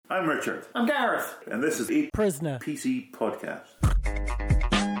I'm Richard. I'm Gareth. And this is a Prisoner PC podcast.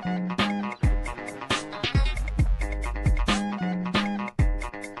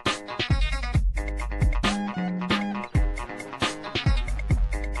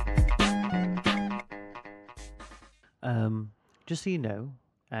 Just so you know,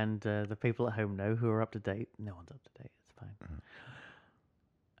 and the people at home know who are up to date. No one's up to date. It's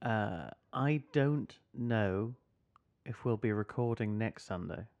fine. I don't know if we'll be recording next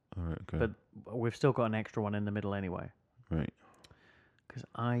Sunday. All right, okay. But we've still got an extra one in the middle anyway. Right. Because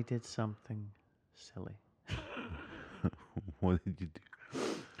I did something silly. What did you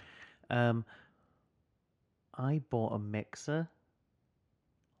do? I bought a mixer,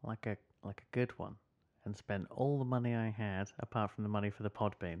 like a good one, and spent all the money I had, apart from the money for the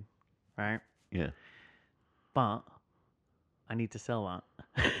Podbean, right? Yeah. But I need to sell that.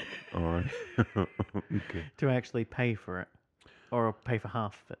 All right. Okay. To actually pay for it, or pay for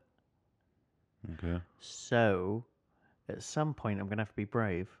half of it. Okay. So, at some point, I'm going to have to be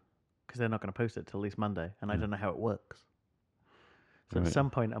brave, because they're not going to post it till at least Monday, and I don't know how it works. So Right. at some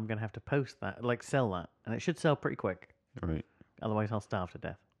point, I'm going to have to post that, like sell that, and it should sell pretty quick. Right. Otherwise, I'll starve to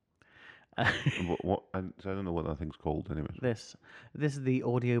death. What? I don't know what that thing's called anyway. This is the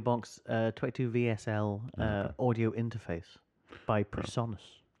AudioBox 22 VSL audio interface by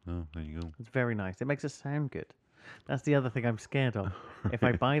Presonus. Oh, there you go. It's very nice. It makes it sound good. That's the other thing I'm scared of. If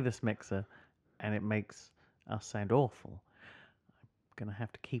I buy this mixer and it makes us sound awful, I'm going to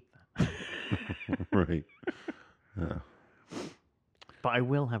have to keep that. Right. Yeah. But I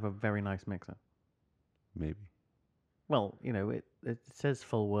will have a very nice mixer. Maybe. Well, you know, it says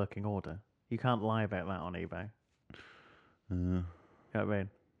full working order. You can't lie about that on eBay. You know what I mean?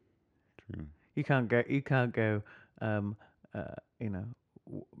 True. You can't go,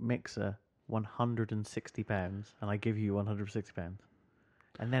 mixer £160 and I give you £160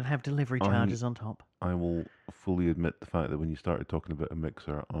 and then have delivery charges on top. I will fully admit the fact that when you started talking about a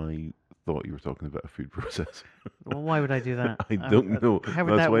mixer, I thought you were talking about a food processor. Well, why would I do that? I don't know. How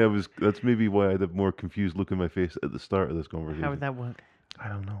would that That's why that's maybe why I had a more confused look on my face at the start of this conversation. How would that work? I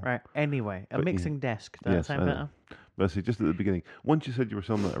don't know. Right. Anyway, a But, mixing desk. Does that sound I know. better? But I see, just at the beginning, once you said you were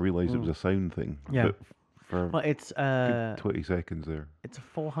selling that, I realised it was a sound thing. Yeah. But for Well, it's good 20 seconds there. it's a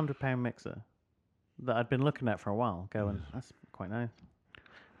 £400 mixer that I'd been looking at for a while, going, that's quite nice,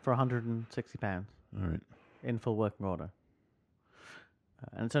 for £160 All right. in full working order,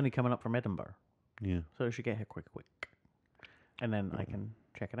 and it's only coming up from Edinburgh, Yeah. so it should get here quick, and then I can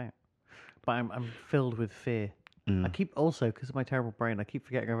check it out. But I'm filled with fear. Yeah. I keep also, because of my terrible brain, I keep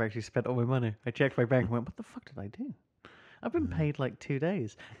forgetting I've actually spent all my money. I checked my bank and went, what the fuck did I do? I've been paid like 2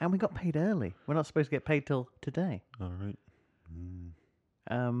 days, and we got paid early. We're not supposed to get paid till today. All right.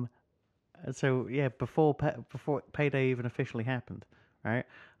 So yeah, before payday even officially happened, right?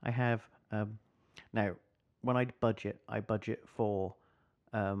 I have now when I budget for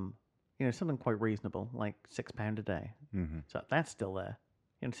something quite reasonable, like £6 a day. Mm-hmm. So that's still there.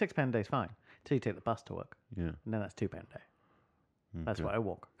 £6 a day is fine until you take the bus to work, Yeah. and then that's £2 a day. That's Okay. what I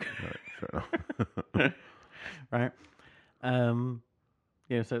walk. Right. Fair enough. Right?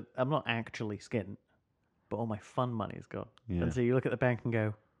 So I'm not actually skint, but all my fun money's gone. Yeah. And so you look at the bank and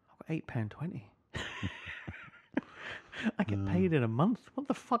go, I've got £8.20. I get paid in a month. What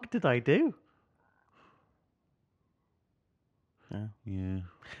the fuck did I do? Yeah. Yeah.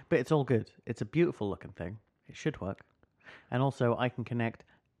 But it's all good. It's a beautiful looking thing. It should work. And also I can connect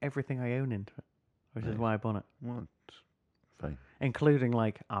everything I own into it, which is why I bought it. Well, it's fine. Including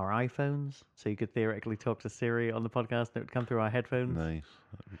like our iPhones. So you could theoretically talk to Siri on the podcast and it would come through our headphones. Nice.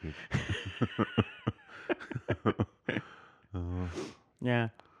 That'd be good. Yeah.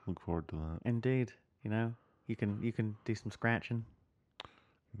 Look forward to that. Indeed. You can do some scratching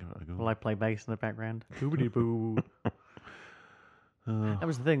Gotta go. while I play bass in the background. Boobity boo. That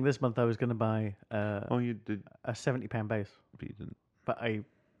was the thing. This month I was going to buy Oh, you did, a £70 bass, but you didn't. but I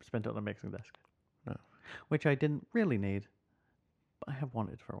spent it on a mixing desk, No. which I didn't really need, but I have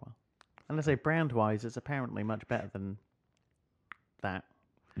wanted for a while. And I say brand-wise, it's apparently much better than that.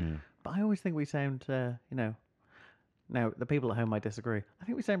 Yeah. But I always think we sound, Now, the people at home might disagree. I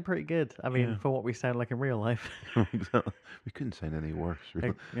think we sound pretty good. I mean, Yeah. for what we sound like in real life. Exactly. We couldn't sound any worse,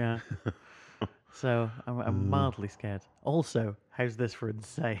 really. Yeah. So I'm mildly scared. Also, how's this for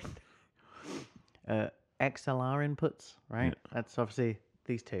insane? XLR inputs, right? Yeah. That's obviously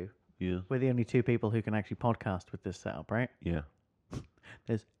these two. Yeah. We're the only two people who can actually podcast with this setup, right? Yeah.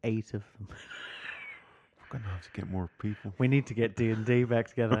 There's 8 of them. We're going to have to get more people. We need to get D&D back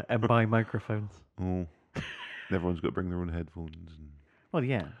together and buy microphones. Oh. Everyone's got to bring their own headphones. Well,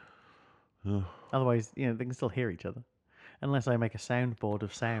 yeah. And, Otherwise, they can still hear each other. Unless I make a soundboard of Well,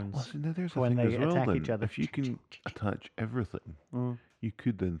 sounds see, now there's for the when thing they as well. attack Then, each other. if you can attach everything, Mm. you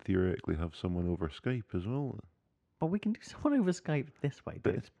could then theoretically have someone over Skype as well. But we can do someone over Skype this way,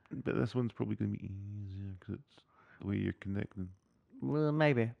 But dude. but this one's probably going to be easier because it's the way you're connecting. Well,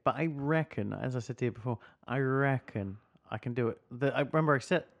 maybe. But I reckon, as I said to you before, I reckon I can do it. I remember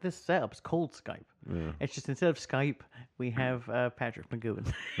this setup's called Skype. Yeah. It's just instead of Skype, we have Patrick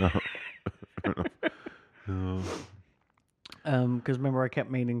McGowan. Fair enough. Because remember, I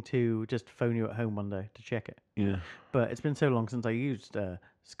kept meaning to just phone you at home one day to check it. Yeah. But it's been so long since I used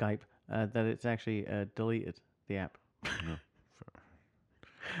Skype that it's actually deleted the app. No,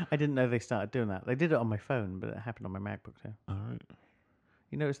 I didn't know they started doing that. They did it on my phone, but it happened on my MacBook too. all right.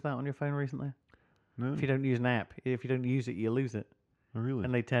 You noticed that on your phone recently? No. If you don't use an app, if you don't use it, you lose it. Oh, really?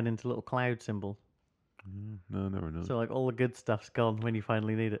 And they turn into little cloud symbols. No, never know. So like all the good stuff's gone when you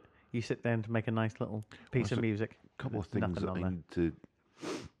finally need it. You sit down to make a nice little piece of so- music. A couple of There's things nothing that on I there. need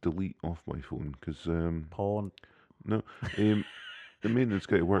to delete off my phone because Porn. no, the maintenance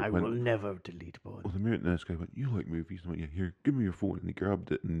guy at work I went. will never delete porn. Well, the maintenance guy went. You like movies? I went, yeah. Here, give me your phone. And he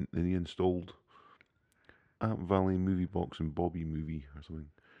grabbed it and then he installed App Valley Movie Box and Bobby Movie or something.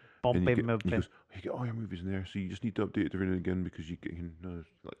 And Bobby he Mobby. goes, you get all your movies in there, so you just need to update it every now and again because you can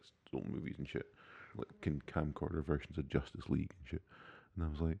like old movies and shit, like camcorder versions of Justice League and shit. And I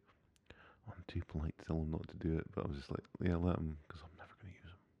was like, I'm too polite to tell him not to do it, but I was just like, yeah, let him, because I'm never going to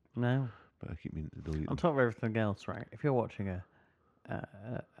use them. No. But I keep meaning to delete On them. top of everything else, right? If you're watching a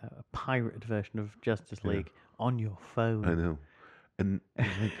pirated version of Justice Yeah. League on your phone, I know. And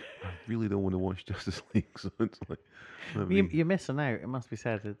it's like, I really don't want to watch Justice League, so it's like, let me, you're missing out. It must be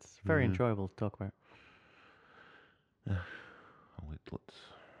said. It's very Yeah. enjoyable to talk about. I'll wait till it's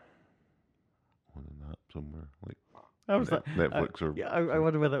on an app somewhere, like I was like, Netflix or. yeah, I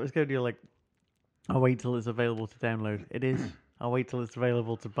wonder where that was going. You're like, I'll wait till it's available to download. It is. I'll wait till it's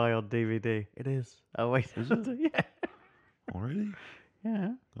available to buy on DVD. It is. I'll wait. Is it? Yeah. Already?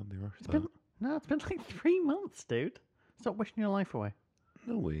 Yeah. God, they rushed It's that. been no. It's been like 3 months, dude. Stop wishing your life away.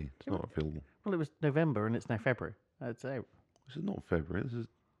 No way. It's not available. Well, it was November and it's now February. That's out. This is not February. This is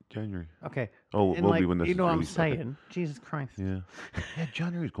January. Okay. Oh, it And will like, be when this you is know what I'm released, okay. saying? Jesus Christ. Yeah. Yeah,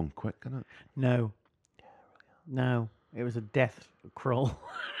 January's gone quick, isn't No. No. It was a death crawl.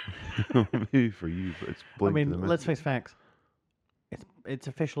 it? Maybe for you, but it's I blink to the mean, miss. let's face facts. It's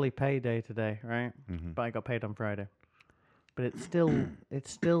officially payday today, right? Mhm. But I got paid on Friday. But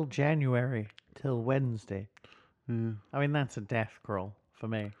it's still January till Wednesday. Yeah. I mean, that's a death crawl for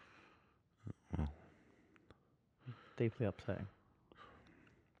me. Well. Deeply upsetting.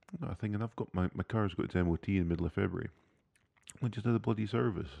 I think, and I've got my car's got its MOT in the middle of February. I just had a bloody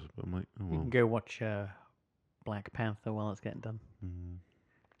service, but I'm like, oh You well. can go watch Black Panther while it's getting done.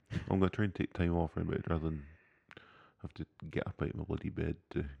 I'm gonna try and take time off for a bit rather than have to get up out of my bloody bed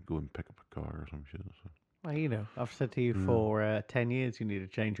to go and pick up a car or some shit. So. Well, you know, I've said to you for 10 years you need to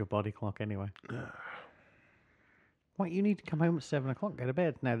change your body clock anyway. What, you need to come home at 7 o'clock, go to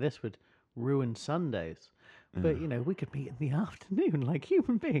bed. Now, this would ruin Sundays. But, you know, we could meet in the afternoon like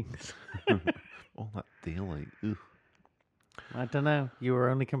human beings. All that daylight. Ugh. I don't know. You were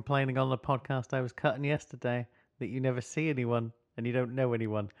only complaining on the podcast I was cutting yesterday that you never see anyone and you don't know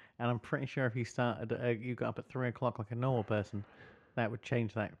anyone. And I'm pretty sure if you started, you got up at 3 o'clock like a normal person, that would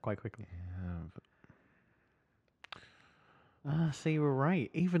change that quite quickly. Yeah, but So you were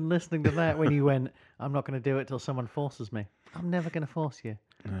right. Even listening to that when you went, I'm not going to do it till someone forces me. I'm never going to force you.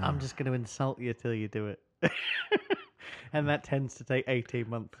 I'm just going to insult you till you do it. And that tends to take 18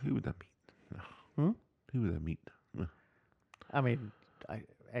 months. who would I meet? Hmm? Who would I meet? I mean,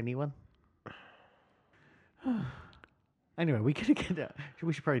 anyone? Anyway, we could get.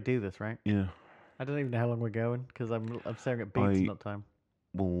 We should probably do this, right? Yeah. I don't even know how long we're going because I'm staring at beats, I- not time.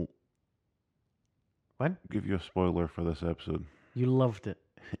 Well, When? give you a spoiler for this episode. You loved it.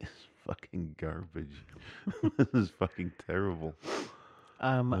 It's fucking garbage. This is fucking terrible.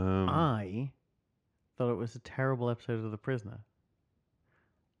 I thought it was a terrible episode of The Prisoner,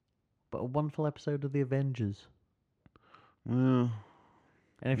 but a wonderful episode of The Avengers. Well,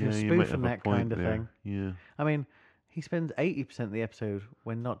 And if you're yeah, you might spoofing have a that point kind of there. thing, Yeah. I mean, he spends 80% of the episode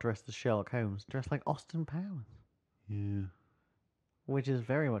when not dressed as Sherlock Holmes, dressed like Austin Powers, Yeah. which is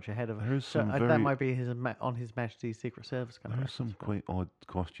very much ahead of. There's So some that very- might be his on His Majesty's Secret Service kind There are of. some quite odd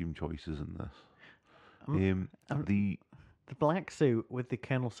costume choices in this. Um, The The black suit with the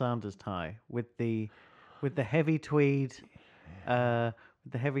Colonel Sanders tie, with the heavy tweed,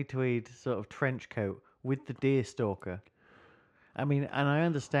 sort of trench coat, with the deerstalker. I mean, and I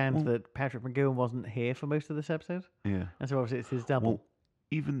understand that Patrick McGowan wasn't here for most of this episode, yeah. and so obviously it's his double. Well,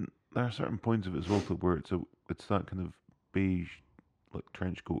 even there are certain points of it as well to where it's that kind of beige like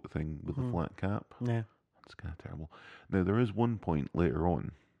trench coat thing with a flat cap. Yeah. That's kind of terrible. Now there is one point later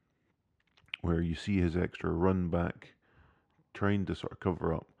on where you see his extra run back, trying to sort of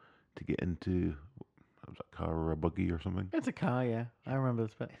cover up to get into was it a car or a buggy or something. It's a car, yeah. I remember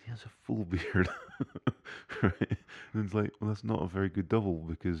this bit. And he has a full beard, right? And it's like, well, that's not a very good double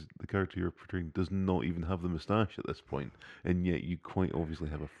because the character you're portraying does not even have the moustache at this point, and yet you quite obviously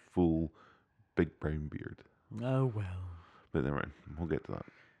have a full big brown beard. Oh well. But never mind, we'll get to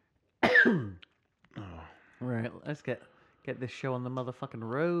that. Right, let's get this show on the motherfucking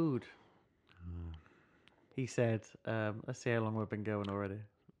road. He said, let's see how long we've been going already.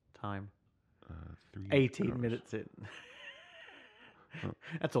 Time. 18 hours. minutes in.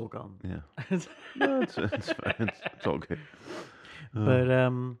 That's all gone. Yeah. No, it's fine. It's all good.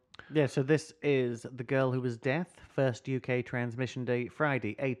 But, yeah, so this is The Girl Who Was Death. First UK transmission date,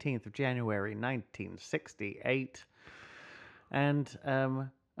 Friday, 18th of January, 1968. And,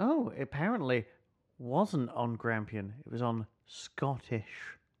 it apparently wasn't on Grampian. It was on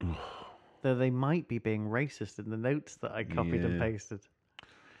Scottish. Though they might be being racist in the notes that I copied and pasted.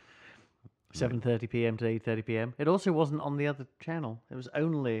 7:30 p.m. to 8:30 p.m. It also wasn't on the other channel. It was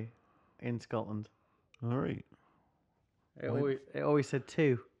only in Scotland. All right. It always said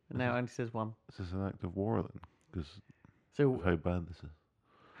 2, and now it only says 1. Is this an act of war then? Because So of how bad this is.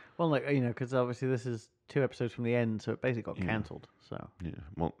 well, like because obviously this is 2 episodes from the end, so it basically got cancelled. So Yeah.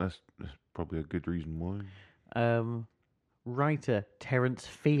 Well, that's probably a good reason why. Writer Terence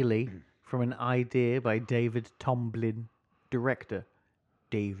Feely from an idea by David Tomblin. Director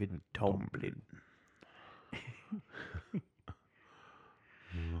David Tomblin.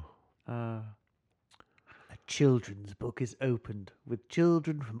 A children's book is opened with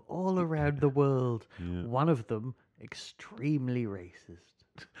children from all around the world. Yeah. One of them extremely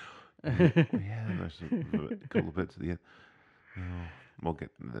racist. Yeah, there's a couple of bits at the end. We'll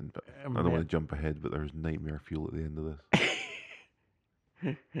get to then, but I don't want to jump ahead, but there's nightmare fuel at the end of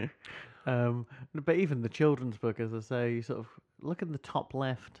this. But even the children's book, as I say, you sort of look in the top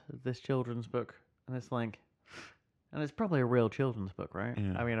left of this children's book, and it's like, and it's probably a real children's book, right?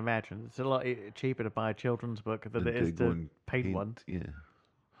 Yeah. I mean, imagine it's a lot cheaper to buy a children's book than it is go to and paint one. Yeah.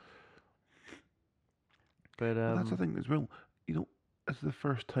 But Well, that's the thing as well. You know, it's the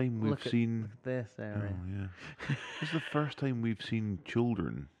first time we've look seen. at this area. Oh yeah. It's the first time we've seen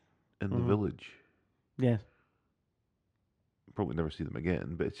children in the village. Yes. Probably never see them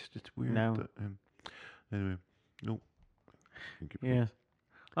again, but it's just weird. No. That, anyway, nope. Yes.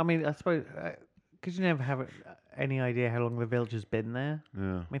 I mean, I suppose because you never have any idea how long the village has been there.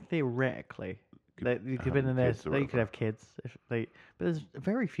 Yeah. I mean, theoretically, you could have have been in there. kids or You could whatever. have kids if they. But there's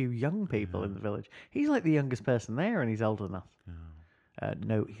very few young people in the village. He's like the youngest person there, and he's older than us.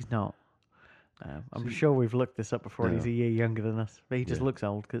 No, he's not. I'm sure we've looked this up before. And he's a year younger than us, but he just looks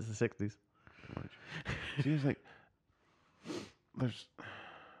old because it's the 60s. See, it's like there's.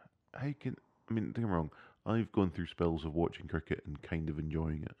 I mean, don't get me wrong. I've gone through spells of watching cricket and kind of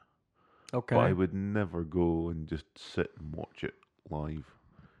enjoying it. Okay. But I would never go and just sit and watch it live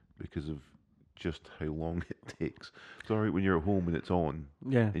because of just how long it takes. It's alright when you're at home and it's on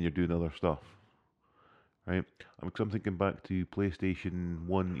Yeah. and you're doing other stuff. Right? I'm thinking back to PlayStation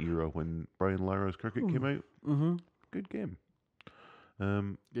 1 era when Brian Lara's cricket came out. Mm-hmm. Good game.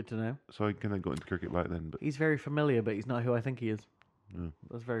 Good to know. So I kind of got into cricket back then. But He's very familiar, but he's not who I think he is. No.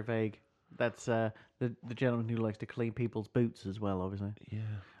 That's very vague. That's the gentleman who likes to clean people's boots as well, obviously. yeah.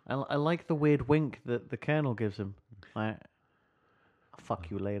 I like the weird wink that the colonel gives him. Like, I'll fuck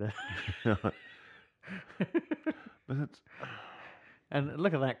you later. But that's... And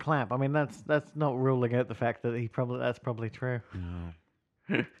look at that clap. I mean, that's not ruling out the fact that that's probably true. Yeah.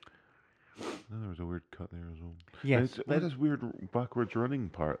 Then there was a weird cut there as well. Yes. There's this weird backwards running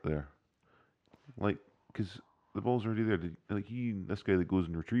part there. Like, because the ball's already there. This guy that goes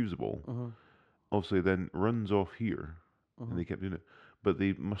and retrieves the ball, obviously then runs off here, and they kept doing it. But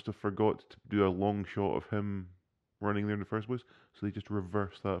they must have forgot to do a long shot of him running there in the first place, so they just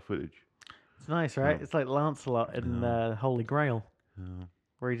reversed that footage. It's nice, right? No. It's like Lancelot in Holy Grail,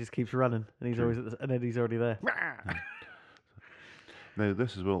 where he just keeps running, and he's always and then he's already there. Now,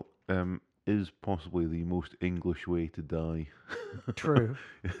 this as well is possibly the most English way to die. True.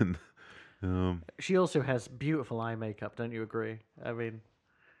 And, She also has beautiful eye makeup. Don't you agree? I mean,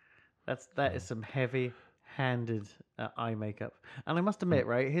 that is some heavy-handed eye makeup. And I must admit,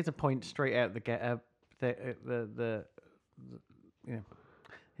 right? Here's a point straight out the you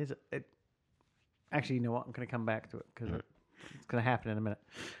know. Actually, you know what? I'm going to come back to it because it's going to happen in a minute.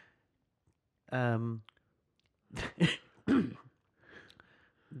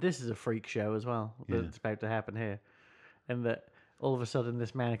 This is a freak show as well. That's about to happen here. and that all of a sudden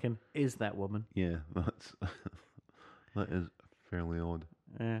this mannequin is that woman. Yeah, that's that is fairly odd.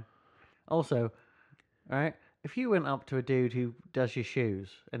 Yeah. Also, all right, if you went up to a dude who does your shoes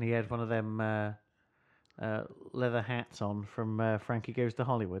and he had one of them leather hats on from Frankie Goes to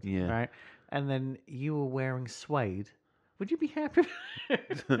Hollywood, Yeah. right, and then you were wearing suede, would you be happy?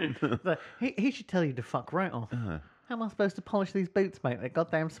 Like, he should tell you to fuck right off. How am I supposed to polish these boots, mate? They're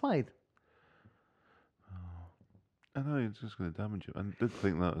goddamn suede. I know it's just going to damage it. I did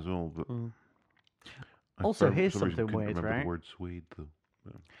think that as well, but Also, for here's some reason something couldn't weird, remember right? the word suede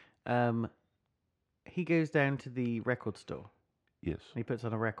though. He goes down to the record store. Yes. He puts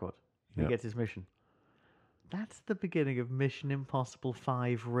on a record. Yeah. He gets his mission. That's the beginning of Mission Impossible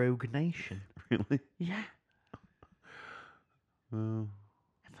 5 Rogue Nation. Really? Yeah. Well,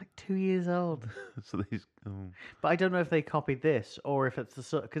 It's like 2 years old. so these. But I don't know if they copied this or if it's the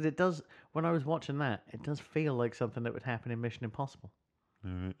sort. Because it does. When I was watching that, it does feel like something that would happen in Mission Impossible.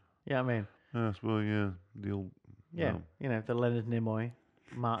 All right. Yeah, I mean. Yes, well, yeah, the old. Yeah. well, You know, the Leonard Nimoy,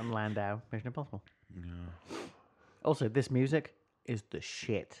 Martin Landau, Mission Impossible. yeah. Also, this music is the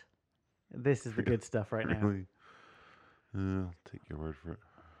shit. This is the good stuff right now. Really? I'll take your word for it.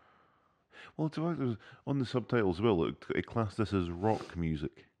 Well, it's fact, on the subtitles as well. It classed this as rock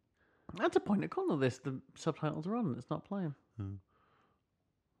music. That's a point of corner. This the subtitles are on. It's not playing.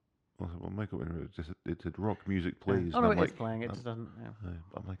 Well, Michael, it said rock music plays. Oh and no, I'm it is like, playing. It just doesn't. Yeah.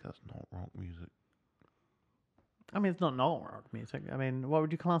 I'm like, that's not rock music. I mean, it's not rock music. I mean, what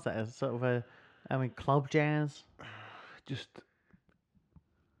would you class that as? Sort of club jazz. Just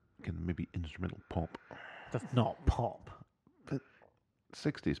maybe instrumental pop. That's not pop.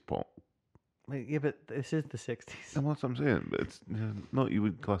 60s pop. Yeah, but this is the 60s. And that's what I'm saying. But it's not you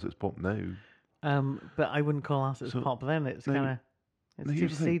would class it as pop now. But I wouldn't call us as So, pop then. It's now- kind of it's too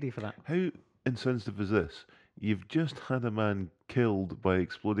here's the thing. seedy for that. How insensitive is this? You've just had a man killed by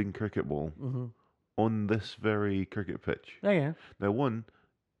exploding cricket ball on this very cricket pitch. Yeah, yeah. Now, one,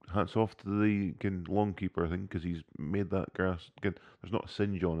 hats off to the lawn keeper, I think, because he's made that grass. There's not a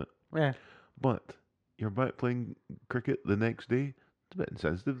singe on it. Yeah. But you're back playing cricket the next day. It's a bit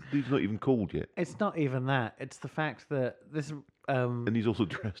insensitive. He's not even cold yet. It's not even that. It's the fact that this. And he's also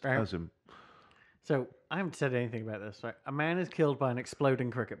dressed Right. as him. So I haven't said anything about this. Right? A man is killed by an exploding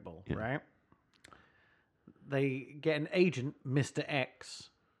cricket ball. Yeah. Right. They get an agent, Mr. X,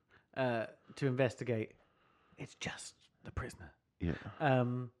 to investigate. It's just the prisoner. Yeah.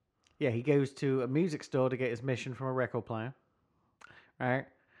 Yeah, he goes to a music store to get his mission from a record player. Right?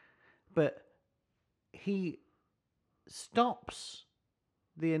 But he stops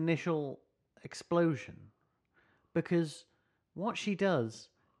the initial explosion because what she does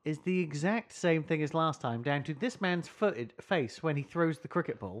is the exact same thing as last time, down to this man's face when he throws the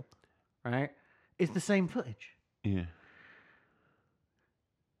cricket ball, right, is the same footage. Yeah.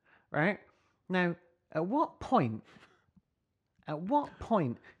 Right? Now, at what point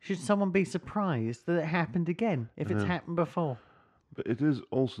should someone be surprised that it happened again if it's happened before? But it is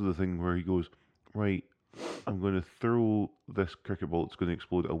also the thing where he goes, right, I'm going to throw this cricket ball, it's going to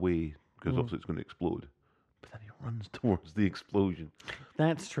explode away, because obviously it's going to explode. But then he runs towards the explosion.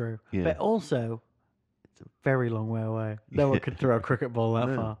 That's true. Yeah. But also, it's a very long way away. No one could throw a cricket ball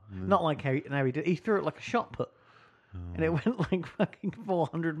that far. Not like how he did. He threw it like a shot put. And it went like fucking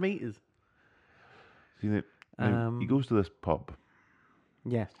 400 metres. See, now, he goes to this pub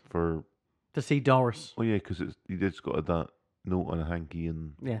Yes. for, To see Doris. oh yeah, because he just got that note on a hanky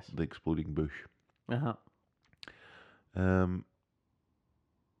in Yes. the exploding bush. Uh-huh.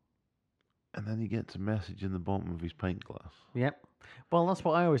 And then he gets a message in the bottom of his pint glass. Yep. Well, that's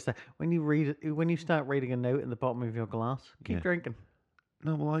what I always say. When you start reading a note in the bottom of your glass, keep Yeah. drinking.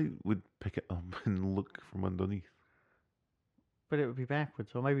 No, well, I would pick it up and look from underneath. But it would be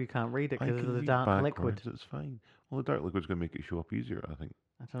backwards, or maybe you can't read it I because of can the read dark liquid. backwards, It's fine. Well, the dark liquid's going to make it show up easier, I think.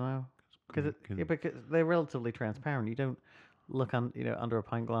 I don't know. Can- Because they're relatively transparent. You don't look under a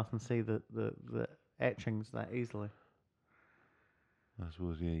pint glass and see the etchings that easily. I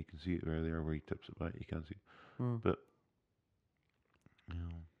suppose, yeah, you can see it right there where he tips it back. You can't see it. Mm. But,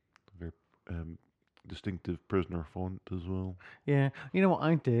 very distinctive prisoner font as well. Yeah. You know what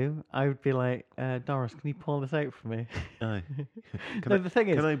I'd do? I would be like, Doris, can you pour this out for me? Aye. No, the thing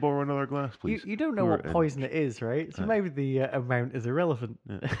is, Can I borrow another glass, please? you don't know We're what in. poison it is, right? So Aye. maybe the amount is irrelevant.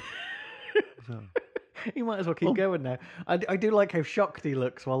 Yeah. So, You might as well keep going now. I do like how shocked he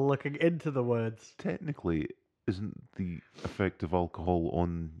looks while looking into the words. technically, isn't the effect of alcohol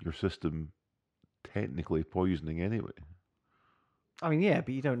on your system technically poisoning anyway? I mean, yeah,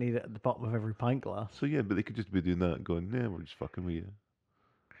 but you don't need it at the bottom of every pint glass. So yeah, but they could just be doing that and going, "Yeah, we're just fucking with you."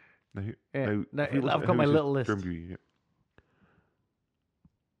 Now, Yeah. now No, if we listen I've to got how my it says little list. Trimby,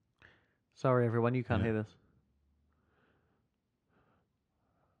 Sorry, everyone, you can't Yeah. hear this.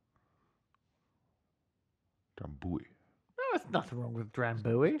 Drambuie. No, there's nothing wrong with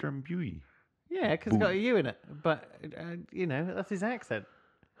Drambuie. Drambuie. Yeah, because it's got a U in it. But, that's his accent.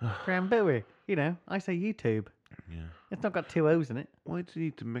 Drambuie. I say YouTube. Yeah. It's not got two O's in it. Why does he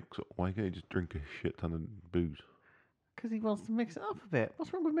need to mix it? Why can't he just drink a shit ton of booze? Because he wants to mix it up a bit.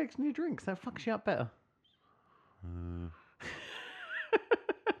 What's wrong with mixing your drinks? That fucks you up better.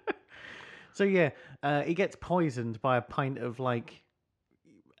 So yeah, he gets poisoned by a pint of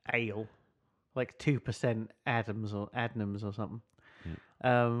ale, 2% Adams or Adnams or something.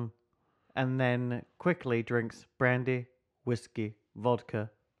 And then quickly drinks brandy, whiskey, vodka,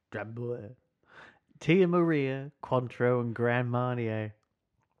 Drambuie, Tia Maria, Cointreau, and Grand Marnier.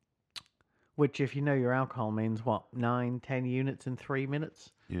 Which, if you know your alcohol, means what, 9-10 units in 3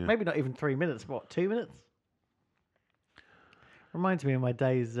 minutes? Yeah. Maybe not even 3 minutes. What, 2 minutes? Reminds me of my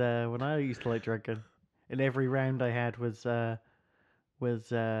days when I used to like drinking. And every round I had was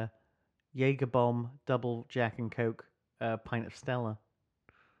Jaeger Bomb, double Jack and Coke, pint of Stella.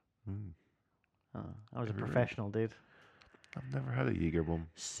 Oh, I was Every a professional, dude. I've never had a Jaeger bomb.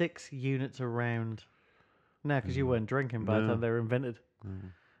 6 units a round. No, because you weren't drinking by the No. time they were invented.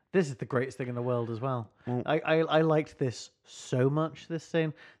 Mm. This is the greatest thing in the world as well. Well- I liked this so much, this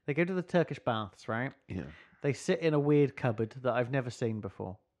scene. They go to the Turkish baths, right? Yeah. They sit in a weird cupboard that I've never seen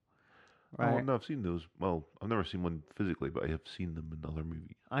before. Right? Oh, no, I've seen those. Well, I've never seen one physically, but I have seen them in other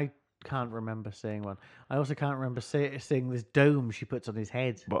movies. I can't remember seeing one. I also can't remember seeing this dome she puts on his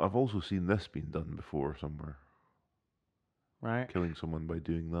head. But I've also seen this being done before somewhere. Right? Killing someone by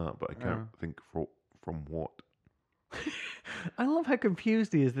doing that, but I can't think from what. I love how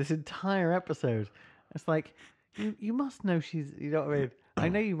confused he is this entire episode. It's like, you must know she's, you know what I mean? I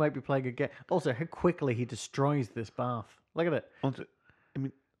know you might be playing a game. Also, how quickly he destroys this bath. Look at it. I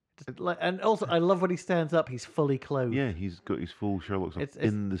mean, And also, I love when he stands up, he's fully clothed. yeah, he's got his full Sherlock stuff It's-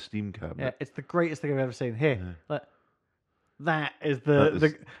 in the steam cabinet. Yeah, it's the greatest thing I've ever seen. Here, Yeah. look. That is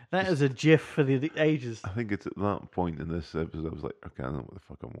That is- a GIF for the ages. I think it's at that point in this episode I was like, okay, I don't know what the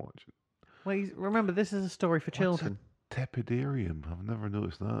fuck I'm watching. Well, remember, this is a story for children. Tepidarium. I've never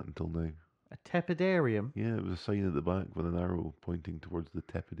noticed that until now. A tepidarium. Yeah, it was a sign at the back with an arrow pointing towards the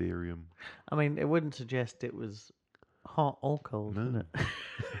tepidarium. I mean, it wouldn't suggest it was hot or cold, No.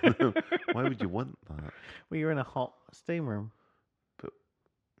 would it? Why would you want that? Well, you're in a hot steam room.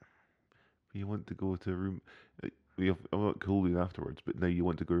 You want to go to a room. I'm not cool down afterwards, but now you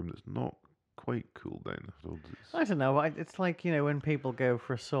want to go to a room that's not quite cool down afterwards. I don't know. It's like, when people go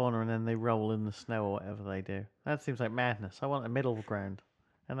for a sauna and then they roll in the snow or whatever they do. That seems like madness. I want a middle ground.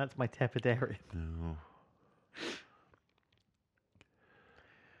 And that's my tepidarium. No.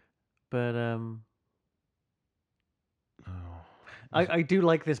 But, Oh. I do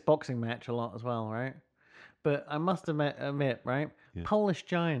like this boxing match a lot as well, right? But I must admit, right? Yeah. Polish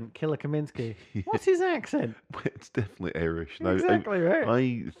giant Killer Kaminsky. Yeah. What's his accent? It's definitely Irish. Now, Exactly right.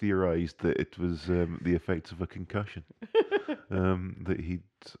 I theorised that it was the effects of a concussion. That he'd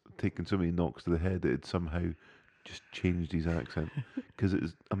taken so many knocks to the head that it somehow just changed his accent. Because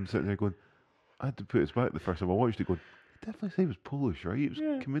I'm sitting there going, I had to put it back the first time I watched it going, he definitely said he was Polish, right? It was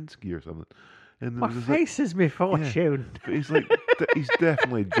Yeah. Kaminsky or something. And My it was like, face is my fortune. but he's like, he's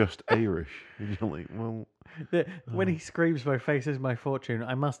definitely just Irish. And you're like, well, When he screams, "My face is my fortune,"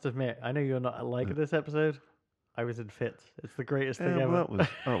 I must admit, I know you're not liking this episode. I was in fits. It's the greatest thing yeah, ever. well,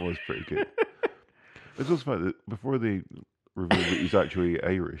 that was pretty good. It's also the fact that before they revealed that he's actually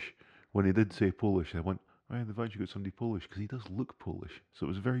Irish, when he did say Polish, I went, oh, they've actually got somebody Polish, because he does look Polish. So it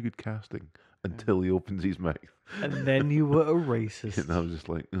was very good casting until he opens his mouth. And then you were a racist. And I was just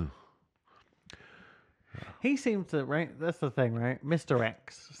like, oh. He seems to, right? That's the thing, right? Mr.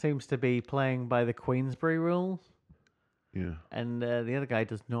 X seems to be playing by the Queensberry rules, Yeah. and the other guy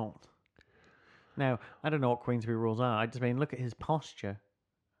does not. Now, I don't know what Queensberry rules are. I just mean, look at his posture.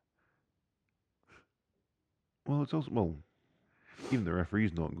 Well, it's also, well, even the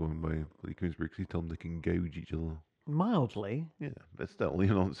referee's not going by the Queensberry because he told them they can gouge each other. Mildly. Yeah, but still,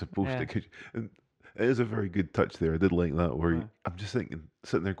 you're not supposed Yeah. to. 'Cause and it is a very good touch there. I did like that, where Right. I'm just thinking,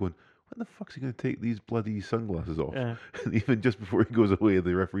 sitting there going, when the fuck's he going to take these bloody sunglasses off? Yeah. And even just before he goes away,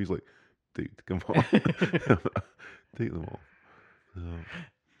 the referee's like, dude, come on. Take them off. So,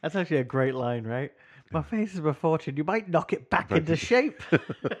 That's actually a great line, right? My face is my fortune. You might knock it back Back into in- shape.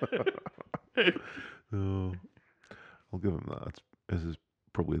 so, I'll give him that. This is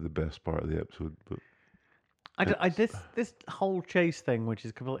probably the best part of the episode. But This whole chase thing, which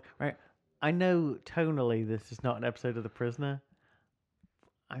is completely right. I know tonally this is not an episode of The Prisoner.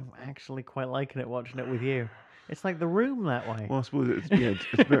 I'm actually quite liking it watching it with you. It's like The Room that way. well, I suppose it's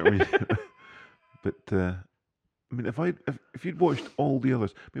better when you, But I mean, if you'd watched all the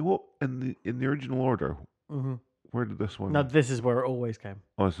others, I mean, what in the original order? Hmm. Where did this one? No, this is where it always came.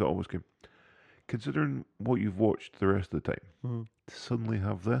 Oh, so it always came. Considering what you've watched the rest of the time, Mm-hmm. to suddenly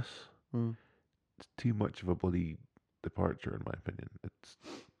have this, Mm. it's too much of a bloody departure, in my opinion. It's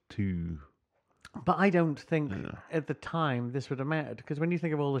too. But I don't think Yeah. at the time this would have mattered because when you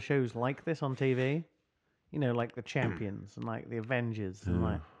think of all the shows like this on TV, you know, like the Champions and like the Avengers and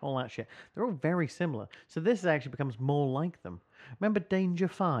like all that shit, they're all very similar. So this actually becomes more like them. Remember Danger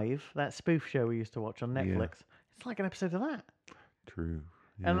 5, that spoof show we used to watch on Yeah. Netflix? It's like an episode of that. True.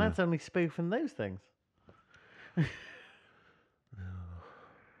 And Yeah. that's only spoofing those things.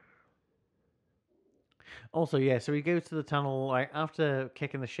 Also, yeah, so he goes to the tunnel, like, after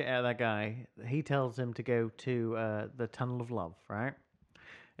kicking the shit out of that guy, he tells him to go to the Tunnel of Love, right?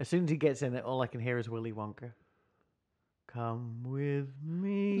 As soon as he gets in it, all I can hear is Willy Wonka. Come with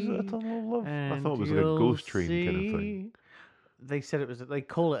me. Is it a tunnel of love? I and thought it was like a you'll ghost train kind of thing. see. They said it was, they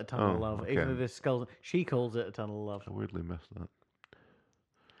call it a Tunnel of Oh, Love, okay. even though there's skulls. She calls it a Tunnel of Love. I weirdly missed that.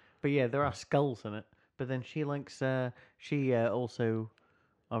 But yeah, there are skulls in it. But then she likes, she also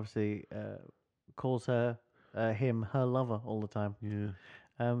obviously calls him her lover all the time.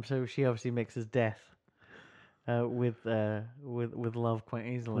 Yeah. So she obviously mixes death with love quite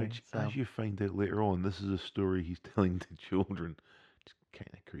easily. Which, so. as you find out later on, this is a story he's telling to children. It's kind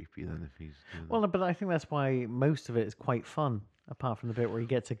of creepy then if he's. Doing Well, but I think that's why most of it is quite fun, apart from the bit where he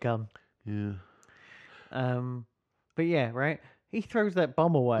gets a gun. that. But yeah, right. He throws that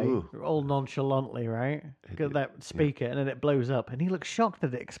bomb away Ugh. all nonchalantly, right? Got that yeah. speaker, and then it blows up, and he looks shocked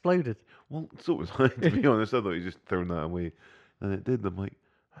that it exploded. Well, so was I, to be honest. I thought he just thrown that away. And it did. I'm like,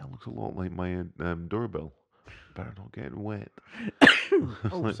 that looks a lot like my doorbell. Better not get wet.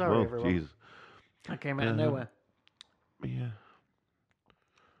 Oh, Like, sorry, well, everyone. jeez. That came out of nowhere. Yeah.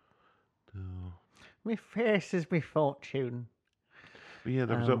 Oh. My face is my fortune. But yeah,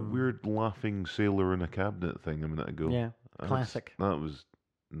 there was that weird laughing sailor in a cabinet thing a minute ago. Yeah, That's- classic. That was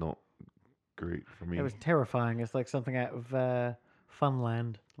not great for me. It was terrifying. It's like something out of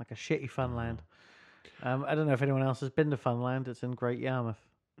Funland, like a shitty Funland. I don't know if anyone else has been to Funland. It's in Great Yarmouth.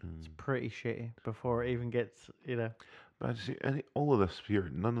 It's pretty shitty before it even gets, you know. But I see, all of this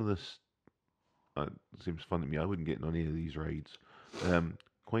here, none of this seems fun to me. I wouldn't get on any of these rides.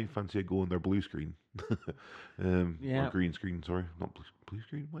 Quite fancy a go on their blue screen. Yeah. Or green screen, sorry. Not blue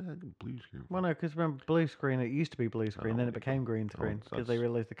screen? Why did I get blue screen? Well, no, because remember blue screen, it used to be blue screen, then it became green screen so because they that's-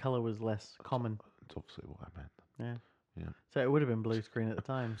 realised the colour was less common. That's obviously what I meant. Yeah. Yeah. So it would have been blue screen at the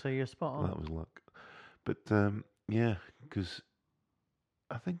time. So you're spot on. That was luck. But yeah, because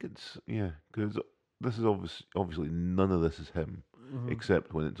I think it's because this is obviously none of this is him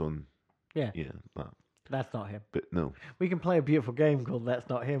except when it's on. Yeah. Yeah, that. That's not him. But no, We can play a beautiful game called That's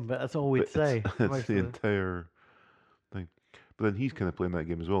Not Him, but that's all we'd but say. It's most the of the- entire thing. But then he's kind of playing that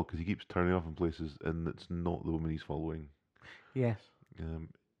game as well because he keeps turning off in places and it's not the woman he's following. Yes.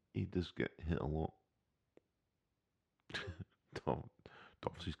 He does get hit a lot.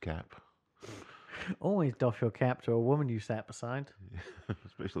 Doffs his cap. Always doff your cap to a woman you sat beside.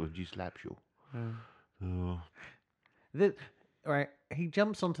 Especially when she slaps you. Mm. Oh, Right, he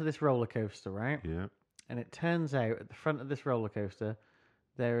jumps onto this roller coaster, right? yeah. And it turns out at the front of this roller coaster,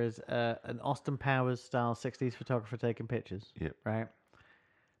 there is an Austin Powers style 60s photographer taking pictures, Yep. right?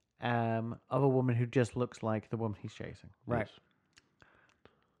 Of a woman who just looks like the woman he's chasing, right? Yes.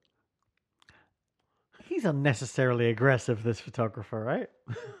 He's unnecessarily aggressive, this photographer, right?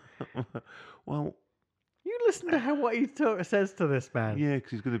 Well, You listen to what he says to this man. yeah,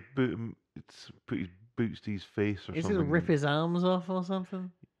 because he's going to boot him. Put his boots to his face or Is he something. going to rip his arms off or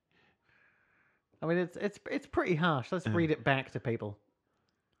something? I mean, it's pretty harsh. Let's read it back to people.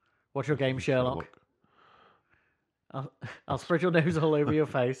 What's your game, Sherlock? I'll spread your nose all over your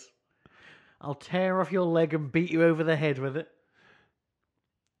face. I'll tear off your leg and beat you over the head with it.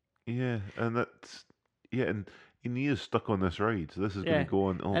 Yeah, and that's and he is stuck on this ride, so this is going Yeah. to go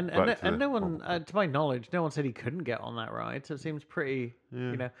on. And no one, to my knowledge, no one said he couldn't get on that ride. So it seems pretty,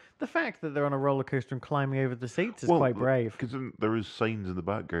 Yeah. you know, the fact that they're on a roller coaster and climbing over the seats is quite brave. Because there is signs in the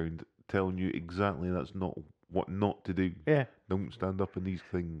background telling you exactly that's not what not to do. Yeah. Don't stand up in these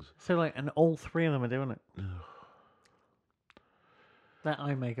things. So like, and all three of them are doing it. That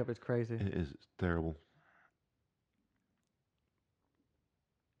eye makeup is crazy. It is. It's terrible.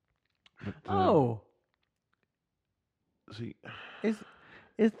 But, Oh, see,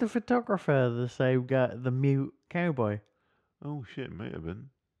 is the photographer the same guy, the mute cowboy? oh shit, it might have been.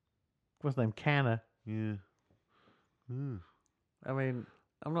 What's his name? Canna. Yeah. Hmm. I mean,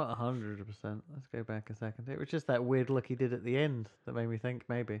 I'm not 100%. Let's go back a second. It was just that weird look he did at the end that made me think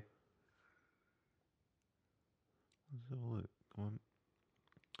maybe. Let's have a look. Come on.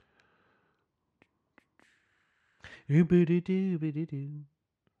 Ooby-doo-doo-by-doo-doo.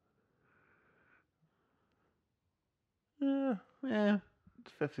 Yeah,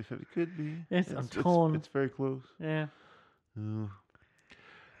 It's 50-50. Could be. I'm torn. It's very close. Yeah. Oh.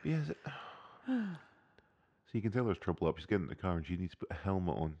 Yeah. So you can tell there's trouble up. She's getting in the car and she needs to put a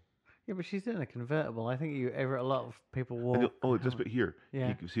helmet on. Yeah, but she's in a convertible. I think a lot of people I walk. know, just but here, Yeah.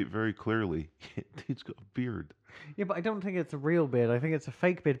 you can see it very clearly. Dude's got a beard. Yeah, but I don't think it's a real beard. I think it's a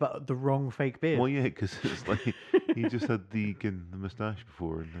fake beard, but the wrong fake beard. Well, yeah, because it's like he just had the moustache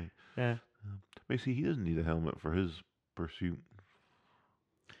before, and like, Yeah. basically he doesn't need a helmet for his pursuit.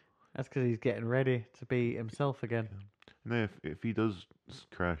 That's because he's getting ready to be himself again. Now, if he does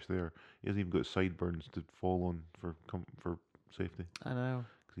crash there, he hasn't even got sideburns to fall on for safety. I know.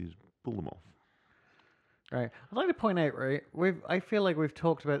 Because he's pulled them off. Right. I'd like to point out, right, I feel like we've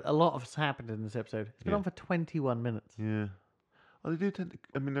talked about a lot has happened in this episode. It's been Yeah. on for 21 minutes. Yeah. Well, they do tend to.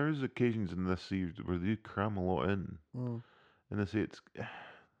 I mean, there is occasions in this series where they do cram a lot in, Mm. and they say it's.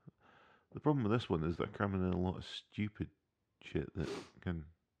 The problem with this one is they're cramming in a lot of stupid shit that can.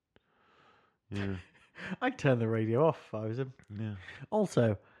 Yeah. I'd turn the radio off if I was him. Yeah.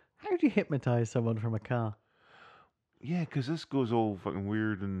 Also, how do you hypnotize someone from a car? Yeah, because this goes all fucking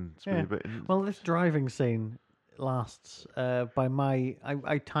weird and spinny Yeah. a bit. And Well, this driving scene lasts,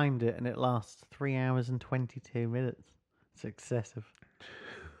 I timed it and it lasts 3 hours and 22 minutes. It's excessive.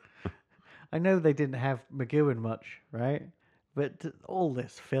 I know they didn't have McGowan much, right? But all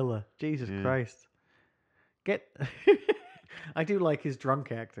this filler, Jesus Yeah. Christ. I do like his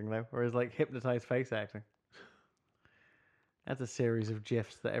drunk acting though, or his like hypnotized face acting. That's a series of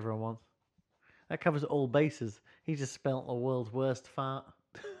gifs that everyone wants. That covers all bases. He just spelt the world's worst fart.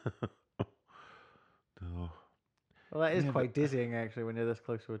 oh, Well, that is Yeah, quite dizzying actually when you're this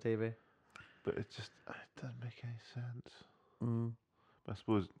close to a TV. but it doesn't make any sense. Mm. I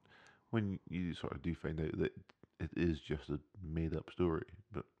suppose when you sort of do find out that it is just a made-up story,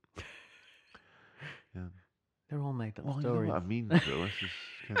 but yeah. They're all made up Well, you know stories. what I mean, though. This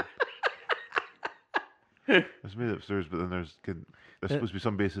is there's made-up stories, but then there's supposed to be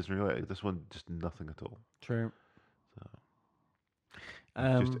some basis in reality. This one, just nothing at all. True. So,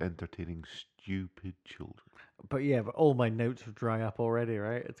 it's just Um, entertaining stupid children. but yeah, but all my notes have dry up already,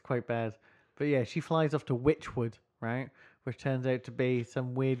 right? It's quite bad. But yeah, she flies off to Witchwood, right? Which turns out to be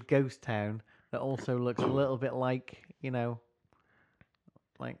some weird ghost town that also looks a little bit like,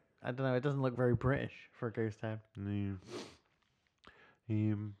 like, I don't know, it doesn't look very British for a ghost town. No.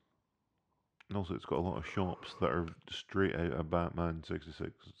 And also, it's got a lot of shops that are straight out of Batman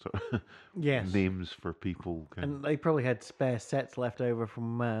 66. Sort of Yes. names for people. And they probably had spare sets left over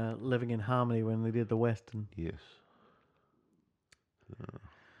from Living in Harmony when they did the Western. Yes.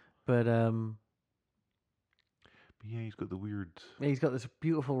 But But yeah, he's got the weird. he's got this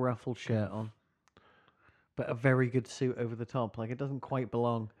beautiful ruffled shirt on, but a very good suit over the top. Like it doesn't quite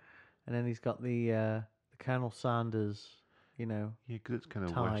belong. And then he's got the Colonel Sanders, Yeah, because it's kind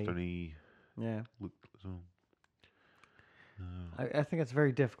of tie. westerny Yeah. look. So. I think it's a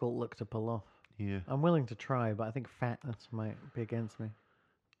very difficult look to pull off. Yeah. I'm willing to try, but I think fatness might be against me.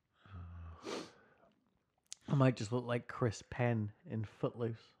 I might just look like Chris Penn in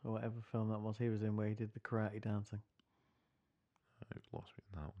Footloose or whatever film that was he was in where he did the karate dancing. I've lost me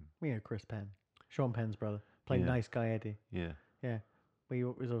in that one. You know Chris Penn. Sean Penn's brother. Played Yeah. Nice Guy Eddie. Yeah. Yeah. But he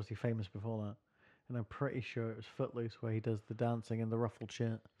was obviously famous before that. And I'm pretty sure it was Footloose where he does the dancing and the ruffled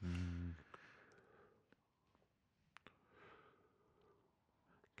shirt.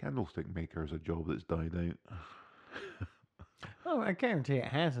 Candlestick maker is a job that's died out. Oh, I guarantee it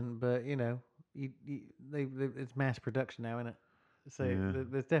hasn't, but it's mass production now, isn't it? So Yeah.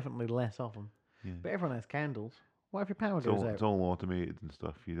 there's definitely less of them. Yeah. But everyone has candles. What if your power It's goes all, out? it's all automated and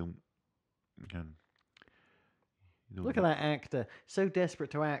stuff. You don't. Look at that actor, so desperate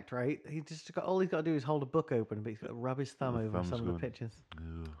to act, right? He's got got to do is hold a book open, but he's got to rub his thumb The over thumb's some of the going. pictures.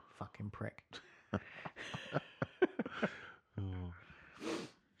 Ugh. Fucking prick.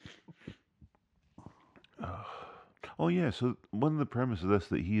 Oh yeah, so one of the premise of this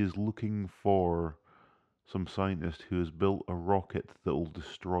that he is looking for some scientist who has built a rocket that will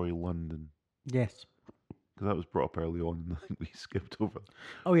destroy London. Yes. Because that was brought up early on, and I think we skipped over.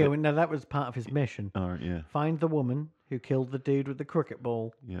 Oh yeah, well, no, that was part of his mission. All right, yeah, Find the woman who killed the dude with the cricket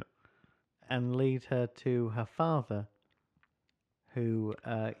ball yeah, and lead her to her father, who,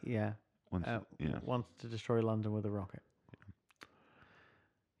 once, yeah, wants to destroy London with a rocket.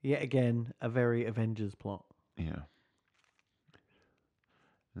 Yet again, a very Avengers plot. yeah.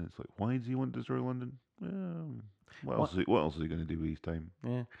 And it's like, why does he want to destroy London? What else is he going to do with his time?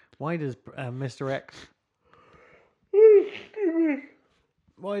 Yeah. Why does Mr. X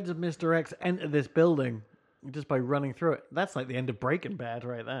Why does Mr. X enter this building just by running through it? That's like the end of Breaking Bad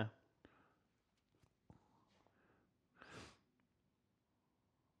right there.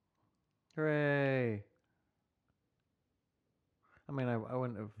 Hooray. I mean, I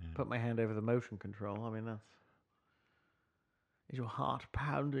wouldn't have put my hand over the motion control. I mean, that's... Is your heart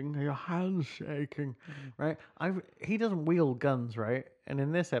pounding? Are your hands shaking? Right? He doesn't wield guns, right? And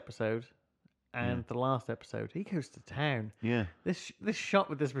in this episode and the last episode, he goes to town. Yeah. This shot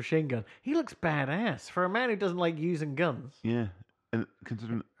with this machine gun, he looks badass for a man who doesn't like using guns. Yeah. And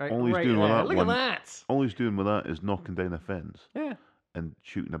considering Right, all he's right doing with there. that Look one, at that. all he's doing with that is knocking down a fence Yeah. and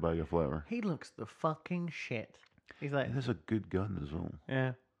shooting a bag of flour. He looks the fucking shit. He's like, And that's a good gun as well.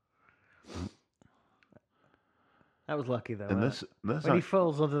 yeah. That was lucky though. And wasn't this it? When he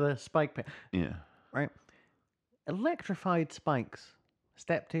falls onto the spike pit, yeah. right? Electrified spikes.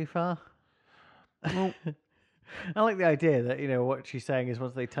 Step too far. Well, I like the idea that what she's saying is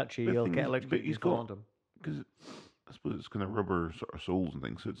once they touch you, the you'll thing get is, electrocuted. but he's Fall got- onto 'em. because I suppose it's kind of rubber sort of soles and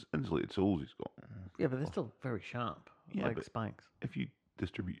things, so it's insulated soles he's got. Yeah, but they're still very sharp, Yeah, like but- spikes. If you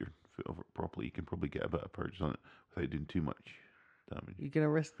distribute your foot over it properly, you can probably get a bit of purchase on it without doing too much damage. You gonna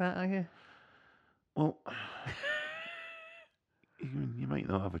risk that, are you? Well, you might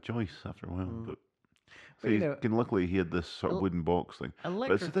not have a choice after a while, but so But, luckily he had this sort of el- wooden box thing. But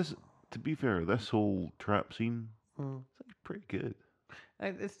Electric. this, to be fair, this whole trap scene Mm. is actually pretty good.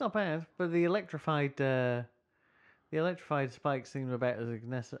 It's not bad, but the electrified spikes seem about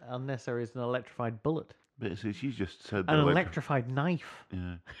as unnecessary as an electrified bullet. But see, she just said An the electrified knife.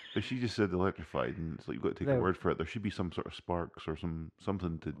 yeah, but she just said electrified, and it's like you've got to take No. her word for it. There should be some sort of sparks or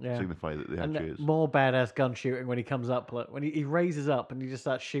something to Yeah. signify that the And actually is. more badass gun shooting when he comes up. Like, when he raises up and he just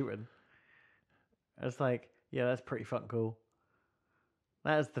starts shooting. It's like, yeah, that's pretty fucking cool.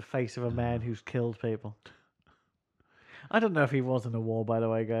 That is the face of a man who's killed people. I don't know if he was in a war, by the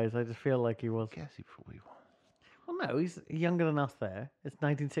way, guys. I just feel like he was. I guess he probably was. Well, no, he's younger than us there. It's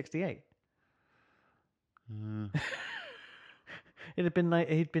 1968. He'd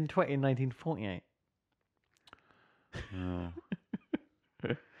been 20 in 1948. No.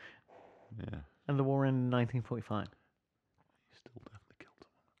 Yeah, And the war ended in 1945. he still definitely killed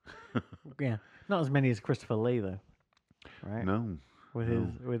someone. Yeah. Not as many as Christopher Lee, though. Right? No.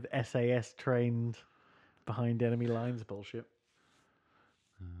 With SAS trained behind enemy lines bullshit.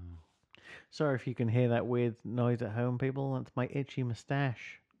 Sorry if you can hear that weird noise at home, people. That's my itchy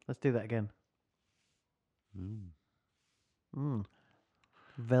moustache. Let's do that again.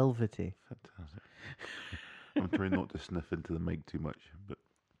 Velvety. Fantastic. I'm trying not to sniff into the mic too much, but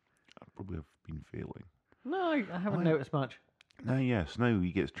I probably have been failing. No, I haven't noticed much. Now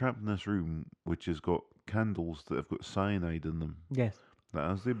he gets trapped in this room, which has got candles that have got cyanide in them. Yes. That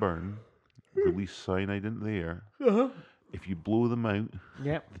as they burn, release cyanide into the air. Uh-huh. If you blow them out,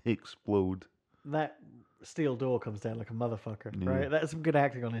 Yep. they explode. That steel door comes down like a motherfucker, Yeah. right? That's some good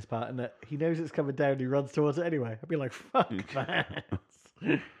acting on his part, and that he knows it's coming down and he runs towards it anyway. I'd be like, fuck that.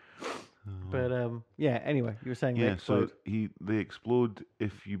 But, yeah, anyway, you were saying they Yeah, explode. so they explode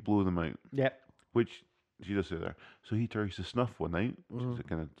if you blow them out, Yep. which she does say there. So he tries to snuff one out, which Mm-hmm. is a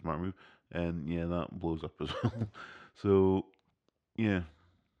kind of smart move, and yeah, that blows up as well. So yeah,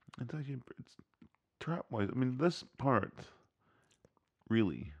 it's trap wise. I mean, this part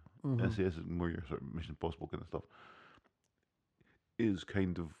really, Mm-hmm. SAS is more your sort of Mission Impossible kind of stuff, is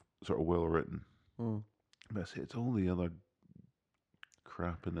kind of sort of well written. Mm. But I say it's all the other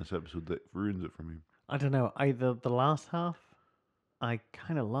crap in this episode that ruins it for me. I don't know. The last half, I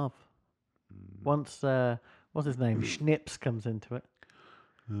kind of love. Once, what's his name? Schnips comes into it.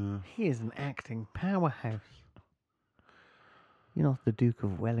 He is an acting powerhouse. You're not the Duke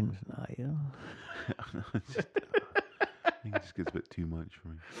of Wellington, are you? It's just, I think it just gets a bit too much for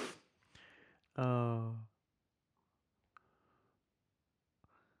me. Oh.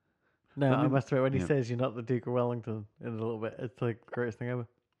 No, I I mean, must admit, when he yeah. says you're not the Duke of Wellington in a little bit, it's like the greatest thing ever.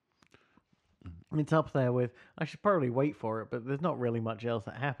 It's up there with, I should probably wait for it, but there's not really much else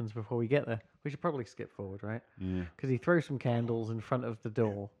that happens before we get there. We should probably skip forward, right? Yeah. Because he throws some candles in front of the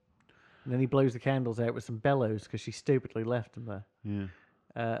door, and then he blows the candles out with some bellows because she stupidly left them there. Yeah.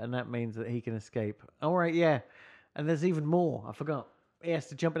 And that means that he can escape. All right, yeah. And there's even more. I forgot. He has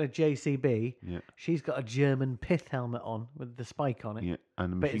to jump in a JCB. Yeah. She's got a German pith helmet on with the spike on it. Yeah.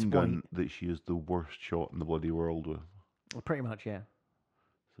 And a But it's machine gun that she is the worst shot in the bloody world with. Pretty much, yeah.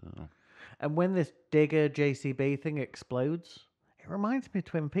 So And when this digger JCB thing explodes, it reminds me of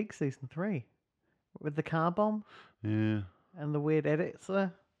Twin Peaks Season 3 with the car bomb yeah, and the weird edits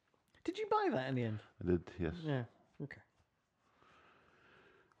there. Did you buy that in the end? I did. Yes. Yeah. Okay.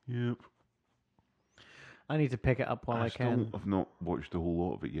 Yep. I need to pick it up while I still can. have not watched a whole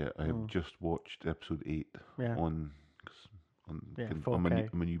lot of it yet. I have Mm. just watched episode 8 Yeah. on Yeah, on my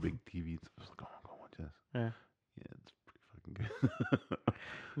 4K. new big TV. So I was like, oh, I'm gonna watch this. Yeah. Yeah, it's pretty fucking good.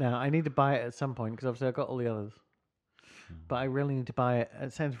 Now I need to buy it at some point because obviously I've got all the others. But I really need to buy it.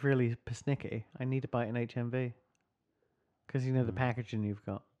 It sounds really persnickety. I need to buy it in HMV because you know the Mm. packaging you've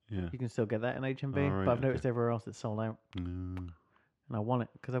got. Yeah. You can still get that in HMV, Oh, right, but I've okay. noticed everywhere else it's sold out, No. and I want it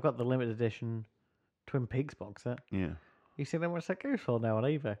because I've got the limited edition Twin Peaks box set. Yeah. You see how much that goes for now on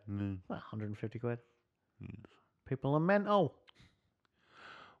eBay? No. It's like 150 quid. Yes. People are mental.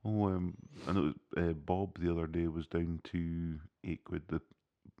 Oh, I know Bob the other day was down to 8 quid.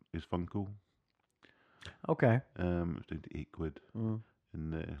 His Funko. Okay. It was down to 8 quid, Mm.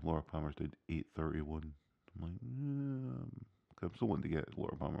 and Laura Palmer's down to 8.31. I'm like, 'cause I'm still wanting to get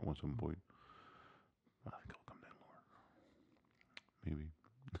Laura Palmer at some point. I think I'll come down lower. Maybe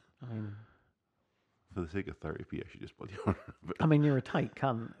I mean, for the sake of 30p, I should just bloody order. But you're a tight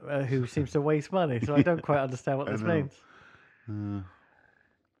cunt who seems to waste money, so I don't quite understand what I this know. means.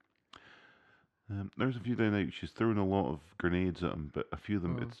 There's a few down out. She's throwing a lot of grenades at them, but a few of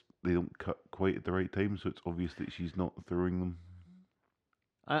them they don't cut quite at the right time, so it's obvious that she's not throwing them.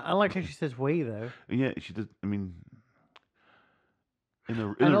 I like how she says "we" though. Yeah, she does. I mean, in a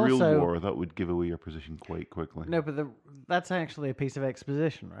And real also- war, that would give away her position quite quickly. No, but that's actually a piece of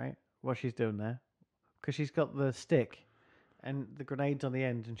exposition, right? What she's doing there, because she's got the stick and the grenades on the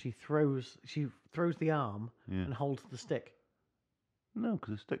end, and she throws the arm Yeah. and holds the stick. No,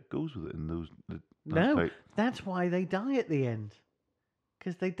 because the stick goes with it, and those. No, type. that's why they die at the end,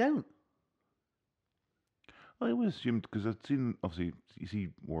 because they don't. I always assumed because I'd seen obviously you see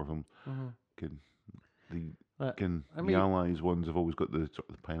war films. Can the But, can I mean- the Allies ones have always got the sort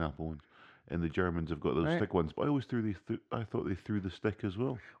of the pineapple ones, and the Germans have got those Right. stick ones. But I always I thought they threw the stick as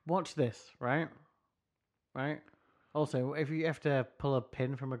well. Watch this, right? Right. Also, if you have to pull a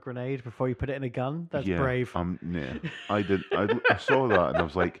pin from a grenade before you put it in a gun, that's brave. Yeah, I did. I saw that and I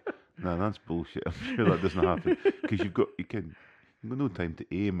was like, nah, that's bullshit. I'm sure that doesn't happen because you've got no time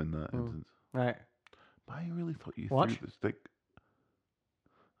to aim in that instance. Right. But I really thought you Watch. threw the stick.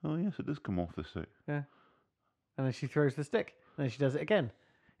 Oh yes, it does come off the stick. Yeah. And then she throws the stick, and then she does it again,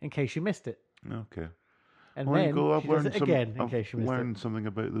 in case you missed it. Okay. And Well, there then you go. I've she does learned it again, in I've case you missed it. learned something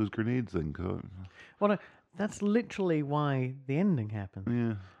about those grenades then. Well, no, that's literally why the ending happens.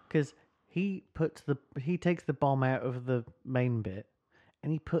 Yeah. Because he takes the bomb out of the main bit,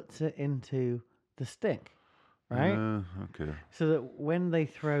 and he puts it into the stick, right? Okay. So that when they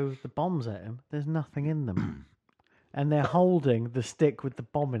throw the bombs at him, there's nothing in them, and they're holding the stick with the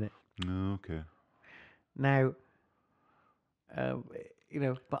bomb in it. Okay. Now,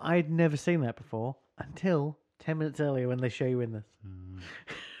 but I'd never seen that before until 10 minutes earlier when they show you in this.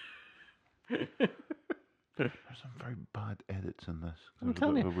 There's some very bad edits in this. I'm There's a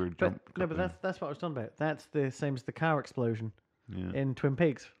telling bit you. of a weird But, jump no, cut but there. that's what I was talking about. That's the same as the car explosion Yeah. in Twin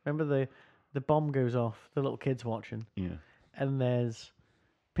Peaks. Remember the bomb goes off, the little kid's watching, Yeah. and there's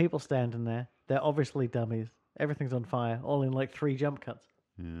people standing there. They're obviously dummies. Everything's on fire, all in like 3 jump cuts.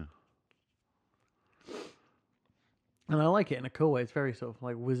 Yeah. And I like it in a cool way. It's very sort of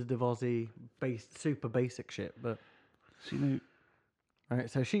like Wizard of Ozzy, super basic shit. But See now. right,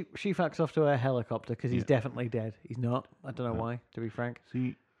 so she fucks off to her helicopter because he's Yeah. definitely dead. He's not. I don't know No. why. To be frank,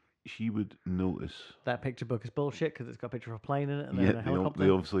 See, she would notice. that picture book is bullshit because it's got a picture of a plane in it and then Yeah, a helicopter. they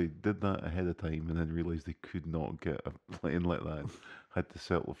obviously did that ahead of time and then realised they could not get a plane like that. Had to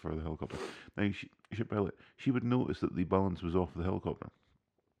settle for the helicopter. Now, ship pilot, she would notice that the balance was off the helicopter.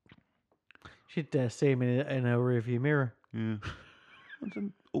 She'd see him in a rearview mirror. Yeah. It's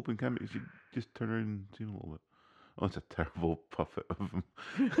an open camera. You just turn around and see him a little bit. Oh, it's a terrible puppet of him.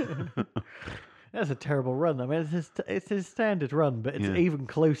 That's a terrible run. I mean, it's his standard run, but it's Yeah. even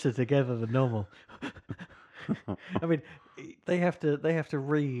closer together than normal. I mean, they have to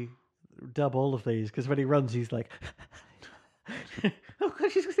re-dub all of these because when he runs, he's like, "Oh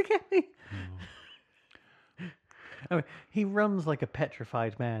God, she's gonna get me!" I mean, he runs like a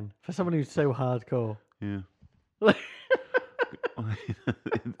petrified man for someone who's so hardcore. Yeah.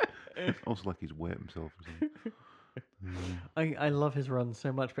 It's also like he's wet himself or something. I love his run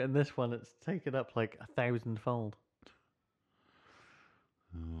so much, but in this one, it's taken up like 1,000-fold.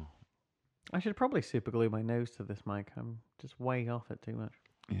 Oh. I should probably super glue my nose to this mic. I'm just way off it too much.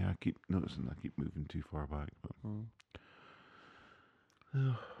 Yeah, I keep noticing I keep moving too far back. But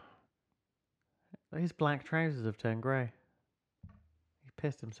His black trousers have turned grey. He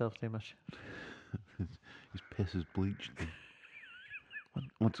pissed himself too much. his piss is bleached.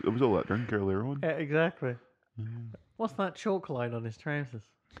 It was all that drink earlier on. Yeah, exactly. What's that chalk line on his trousers?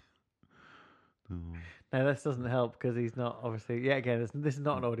 Oh, Now, this doesn't help because he's not, obviously... Yeah, again, this is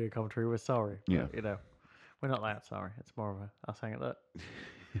not an audio commentary. We're sorry. but, Yeah. you know, we're not that sorry. It's more of a... I'll hang it up.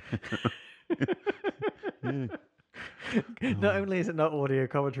 yeah. Not only is it not audio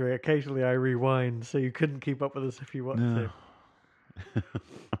commentary, occasionally I rewind, so you couldn't keep up with us if you wanted No. to.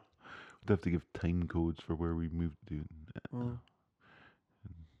 We'd have to give time codes for where we moved to.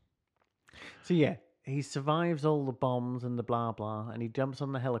 So yeah, he survives all the bombs and the blah blah, and he jumps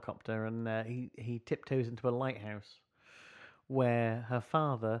on the helicopter and he tiptoes into a lighthouse where her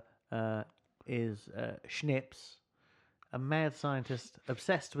father is Schnips, a mad scientist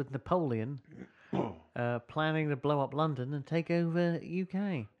obsessed with Napoleon, planning to blow up London and take over UK.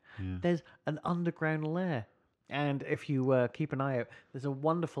 Yeah. There's an underground lair. And if you keep an eye out, there's a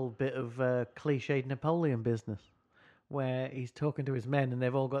wonderful bit of cliched Napoleon business where he's talking to his men and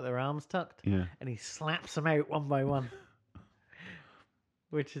they've all got their arms tucked. Yeah. And he slaps them out one by one.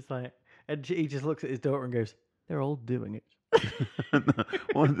 Which is like... And he just looks at his daughter and goes, they're all doing it.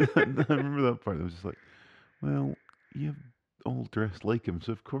 Well, I remember that part. I was just like, well, you're all dressed like him,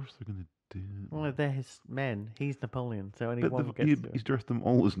 so of course they're going to do it. Well, they're his men. He's Napoleon, so only But one gets to do he's it. dressed them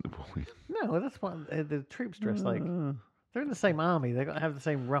all as Napoleon. No, that's what the troops dress like. Ah, They're in the same army. They've got to have the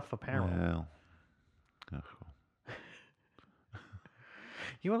same rough apparel. well. Ugh.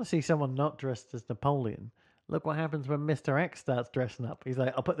 You want to see someone not dressed as Napoleon? Look what happens when Mr. X starts dressing up. He's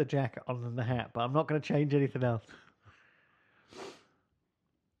like, I'll put the jacket on and the hat, but I'm not going to change anything else.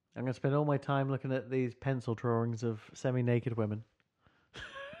 I'm going to spend all my time looking at these pencil drawings of semi-naked women.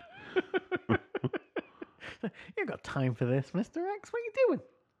 You ain't got time for this, Mr. X. What are you doing?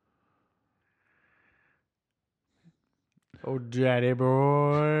 Oh, daddy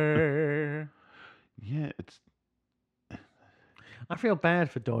boy. Yeah, it's I feel bad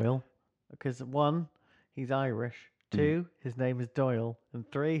for Doyle because one, he's Irish. Two, his name is Doyle. And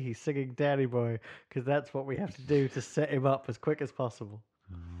three, he's singing Daddy Boy because that's what we have to do to set him up as quick as possible.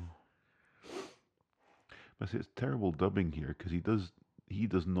 I say it's terrible dubbing here because he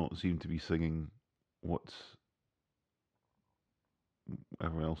does not seem to be singing what's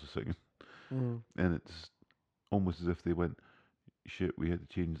everyone else is singing, and it's almost as if they went, shit, we had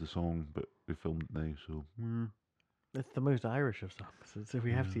to change the song, but we filmed it now, so. It's the most Irish of songs, so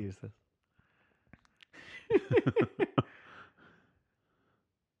we have to use this.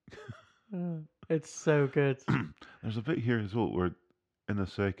 It's so good. There's a bit here as well where, in a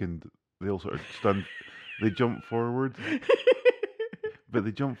second, they all sort of stand, they jump forward, but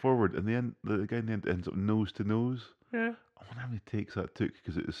they jump forward, and the guy in the end ends up nose to nose. Yeah. I wonder how many takes that took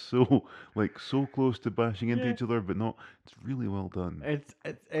because it is so so close to bashing into each other, but not. It's really well done.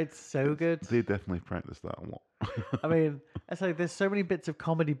 It's so good. They definitely practiced that a lot. I mean, it's like there's so many bits of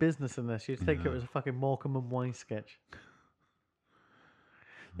comedy business in this. You'd think it was a fucking Morecambe and Wise sketch.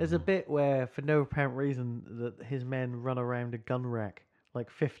 There's a bit where, for no apparent reason, that his men run around a gun rack like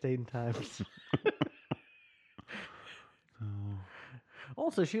 15 times.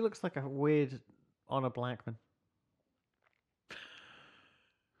 Also, she looks like a weird Honor Blackman.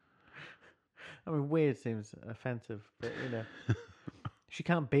 I mean, weird seems offensive, but you know, she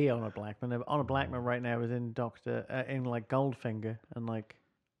can't be Honor Blackman. Honor Blackman right now is in in like Goldfinger and like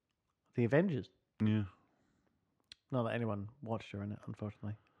the Avengers. Yeah. Not that anyone watched her in it,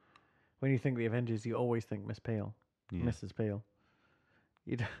 unfortunately. When you think the Avengers, you always think Miss Peel, Yeah. Mrs. Peel.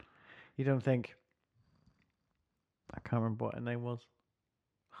 You don't think. I can't remember what her name was.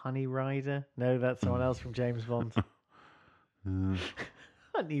 Honey Rider? No, that's someone else from James Bond.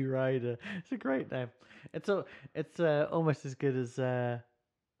 Honey Rider. It's a great name. It's almost as good as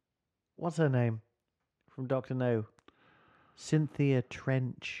what's her name from Doctor No? Cynthia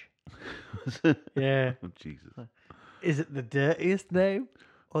Trench. Yeah. Oh, Jesus. Is it the dirtiest name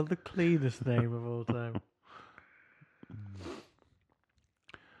or the cleanest name of all time?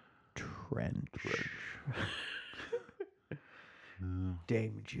 Trench.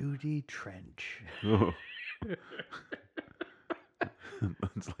 Dame Judy Trench. Oh.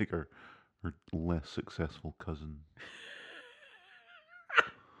 That's like her less successful cousin.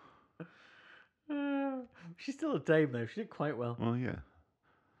 She's still a dame though. She did quite well. Well, yeah.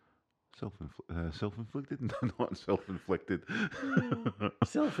 Self-inflicted? No, not self-inflicted.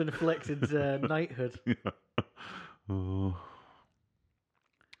 Self-inflicted knighthood. Yeah. Oh.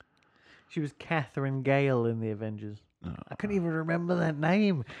 She was Catherine Gale in the Avengers. I couldn't even remember that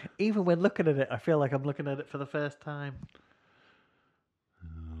name. Even when looking at it, I feel like I'm looking at it for the first time.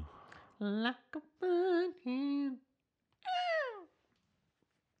 Like a bird in...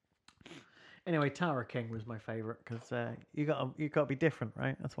 Anyway, Tara King was my favourite because you got to be different,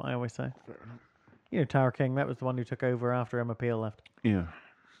 right? That's what I always say. You know, Tara King, that was the one who took over after Emma Peel left. Yeah.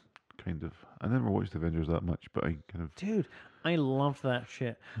 kind of. I never watched Avengers that much, but I kind of. Dude, I loved that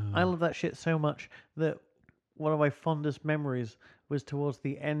shit. I love that shit so much that one of my fondest memories was towards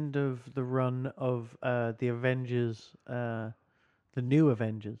the end of the run of the Avengers, the new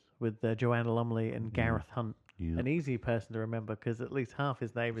Avengers with Joanna Lumley and Gareth Hunt. Yeah. An easy person to remember because at least half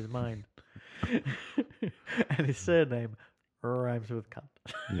his name is mine, and his surname rhymes with cunt.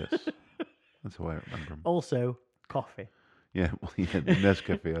 Yes. That's how I remember him. Also, coffee. Yeah, well, yeah, the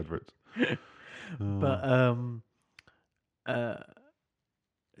Nescafe adverts. But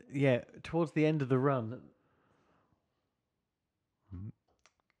yeah, towards the end of the run.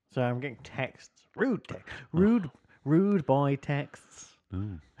 So I'm getting texts, rude boy texts,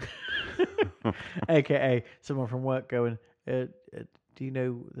 aka someone from work going, "Do you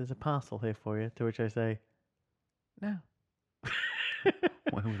know there's a parcel here for you?" To which I say, "No."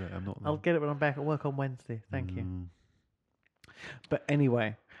 Why would I? I'm not. I'll get it when I'm back at work on Wednesday. Thank you. But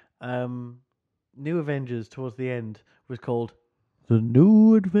anyway, New Avengers towards the end was called The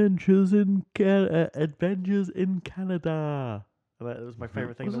New Adventures in Adventures in Canada. And that was my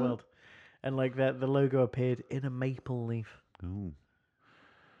favorite thing in the world. And like that, the logo appeared in a maple leaf. Oh.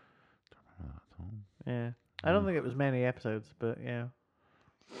 Yeah, I don't think it was many episodes, but yeah,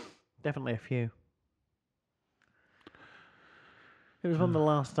 definitely a few. It was one of the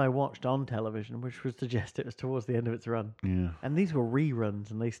last I watched on television, which would suggest it was towards the end of its run. Yeah. And these were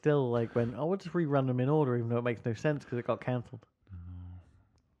reruns, and they still like went, "Oh, we'll just rerun them in order," even though it makes no sense because it got cancelled.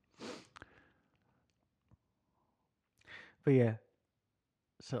 But yeah,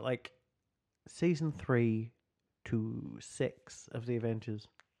 so like season 3 to 6 of the Avengers,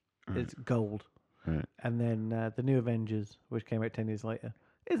 it's gold, Right. and then the New Avengers, which came out 10 years later,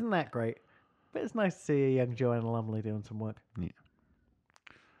 isn't that great, but it's nice to see a young Joanna Lumley doing some work. Yeah.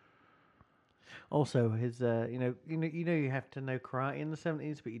 Also, his you have to know karate in the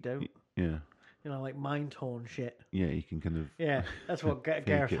 70s, but you don't. Yeah. Like mind torn shit. Yeah, you can kind of. Yeah, that's what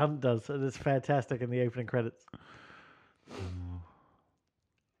Gareth Hunt does, and it's fantastic in the opening credits.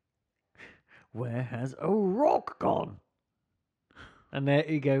 Where has O'Rourke gone? And there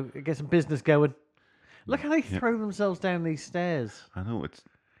you go. Get some business going. Look how they throw themselves down these stairs. I know it's.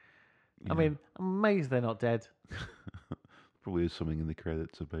 I mean, I'm amazed they're not dead. Probably is something in the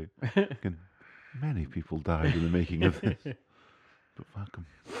credits about. Many people died in the making of this, but fuck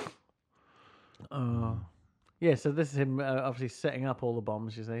them. Yeah, so this is him obviously setting up all the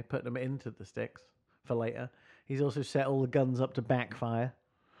bombs, you say, putting them into the sticks for later. He's also set all the guns up to backfire.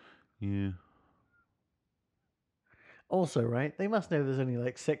 Yeah. Also, right, they must know there's only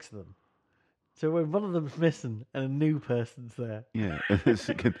like 6 of them. So when one of them's missing and a new person's there. Yeah,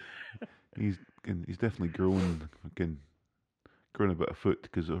 he's definitely grown a bit of foot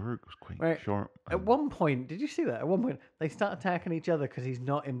because O'Rourke was quite short. At one point, did you see that? At one point, they start attacking each other because he's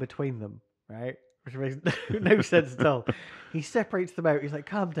not in between them, right? Which makes no sense at all. He separates them out. He's like,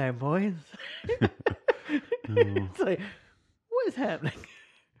 "Calm down, boys." It's like, what is happening?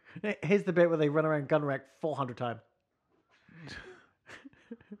 Here's the bit where they run around Gunrack 400 times.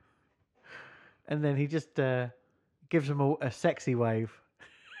 And then he just gives them a sexy wave.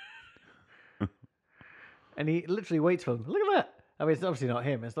 And he literally waits for them. Look at that. I mean, it's obviously not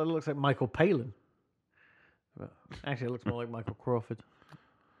him. It looks like Michael Palin. But actually, it looks more like Michael Crawford.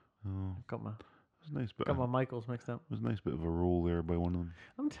 Oh, Got my it was nice, but got my Michaels mixed up. it was a nice bit of a role there by one of them.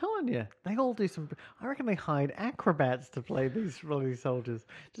 I'm telling you, they all do some. I reckon they hired acrobats to play these soldiers,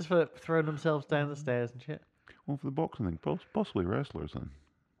 just for throwing themselves down the stairs and shit. Well, for the boxing thing, possibly wrestlers then.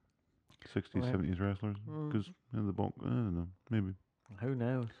 60s, Right. 70s wrestlers, because the box. I don't know, maybe. Who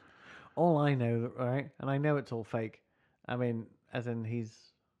knows? All I know, right, and I know it's all fake. I mean, as in he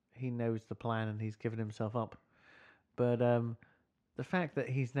knows the plan and he's given himself up. But the fact that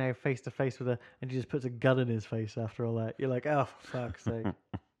he's now face to face with her and she just puts a gun in his face after all that, you're like, oh, for fuck's sake.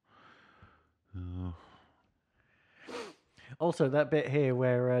 Oh. Also, that bit here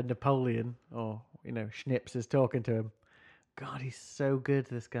where Napoleon, or Schnips, is talking to him. God, he's so good,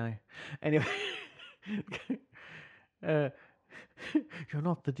 this guy. Anyway, you're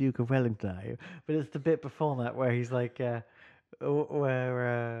not the Duke of Wellington, are you? But it's the bit before that where he's like,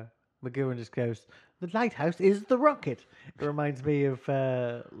 where McGowan just goes, "The lighthouse is the rocket." It reminds me of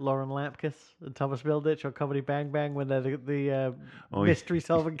Lauren Lapkus and Thomas Middleditch on Comedy Bang Bang when they're the mystery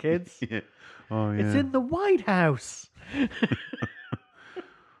solving kids. Yeah. Oh, yeah. It's in the White House.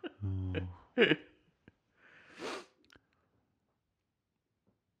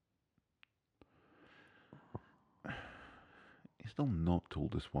 He's still not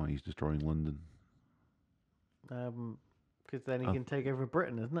told us why he's destroying London. because then he Oh. can take over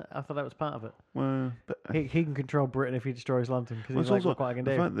Britain, isn't it? I thought that was part of it. Well, but He can control Britain if he destroys London because well, he's it's like, also look what I can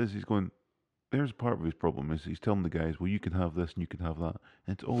the do. fact is he's going. There's part of his problem is he's telling the guys, well, you can have this and you can have that.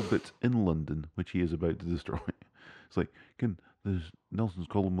 And it's all bits in London which he is about to destroy. It's like, there's Nelson's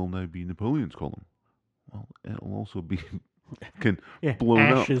column will now be Napoleon's column. Well, it'll also be blown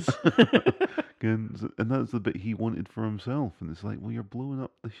ashes. up. And that's the bit he wanted for himself. And it's like, well, you're blowing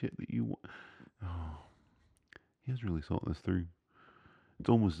up the shit that you want. Oh, he hasn't really thought this through. It's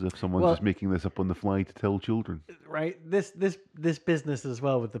almost as if someone's just making this up on the fly to tell children. Right. This business as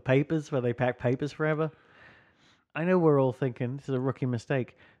well with the papers, where they pack papers forever. I know we're all thinking this is a rookie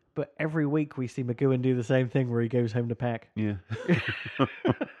mistake, but every week we see McGowan do the same thing where he goes home to pack. Yeah.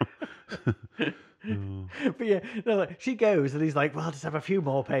 But yeah, no, like, she goes and he's like, well, I'll just have a few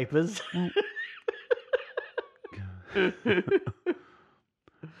more papers.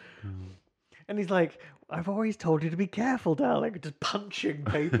 And he's like, I've always told you to be careful, darling. Just punching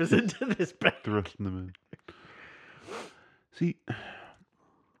papers into this bag. Thrusting them in. See,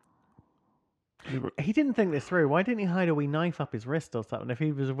 he didn't think this through. Why didn't he hide a wee knife up his wrist or something if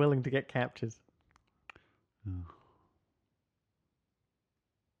he was willing to get captured?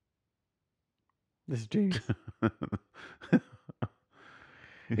 This is genius.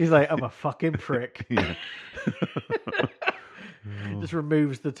 He's like, I'm a fucking prick. Yeah. Just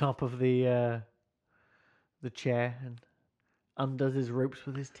removes the top of the chair and undoes his ropes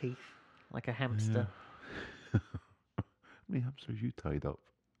with his teeth like a hamster. Yeah. How many hamsters you tied up?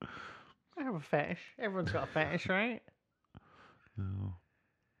 I have a fetish. Everyone's got a fetish, right? No.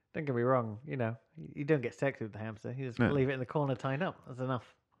 Don't get me wrong. You know, you don't get sexy with the hamster. You just No. leave it in the corner tied up. That's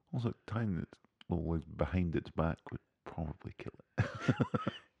enough. Also, tying its little legs behind its back would probably kill it.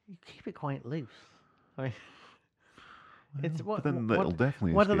 You keep it quite loose. I mean, Well, it's but then it'll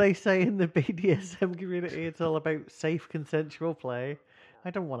definitely What do escape. they say in the BDSM community? It's all about safe, consensual play. I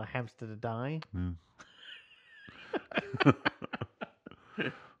don't want a hamster to die. No.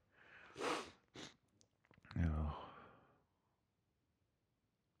 Oh.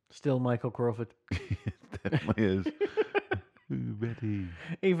 Still Michael Crawford. It definitely is. Ooh, Betty.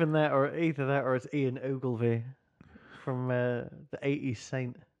 Either that or it's Ian Ogilvy from the 80s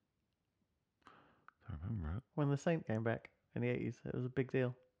Saint. I remember it. When the Saint came back in the 80s, it was a big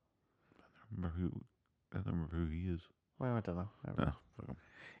deal. I don't remember who he is. Well, I don't know. No, fuck him.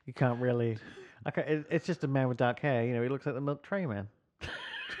 You can't really. It's just a man with dark hair. You know, he looks like the milk tray man.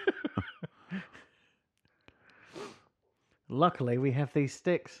 Luckily, we have these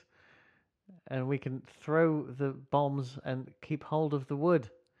sticks, and we can throw the bombs and keep hold of the wood,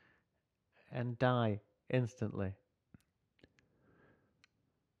 and die instantly.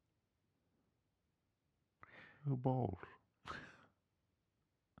 Oh, balls.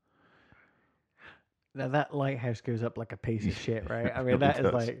 Now that lighthouse goes up like a piece of shit, right? I mean, It that is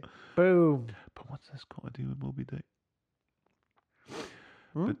does. like boom. But what's this got to do with Moby Dick?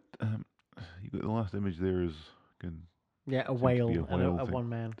 Hmm? But you got the last image there is again. Yeah, a seems to whale be a and whale a thing. one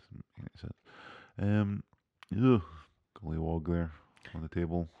man. Doesn't make any sense. Gollywog there on the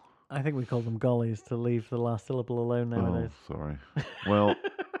table. I think we call them gollies to leave the last syllable alone nowadays. Oh, sorry. Well,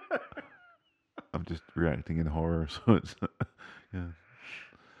 I'm just reacting in horror, so it's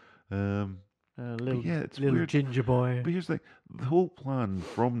yeah. Little, yeah, it's little weird. ginger boy. But here's the thing: the whole plan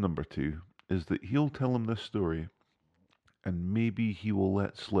from number 2 is that he'll tell him this story, and maybe he will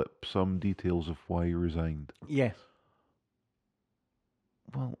let slip some details of why he resigned. Yes.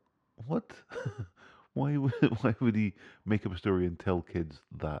 Well, what? why would he make up a story and tell kids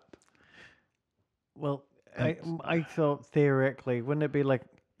that? Well, It's- I thought theoretically, wouldn't it be like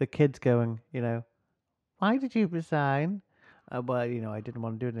the kids going, you know, why did you resign? Well, you know, I didn't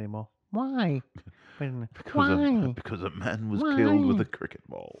want to do it anymore. Why? Why? Because a man was Why? killed with a cricket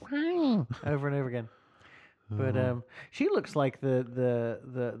ball. Why? Over and over again. But she looks like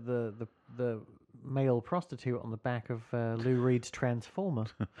the male prostitute on the back of Lou Reed's Transformer.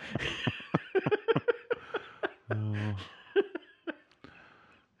 Oh.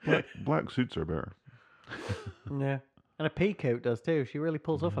 Black suits are better. Yeah. And a peacoat does too. She really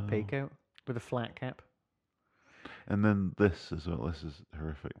pulls off a peacoat with a flat cap. And then this as well. This is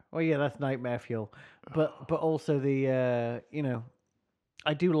horrific. Well, yeah, that's nightmare fuel. But also the you know,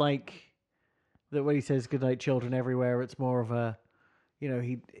 I do like that when he says "good night, children" everywhere. It's more of a, you know,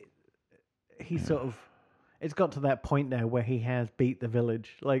 he sort of. It's got to that point now where he has beat the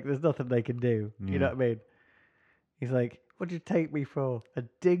village. Like, there's nothing they can do. You know what I mean? He's like, "What'd you take me for? A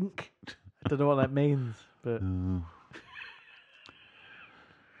dink?" I don't know what that means, but Man,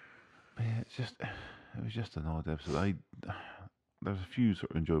 it was just an odd episode. There's a few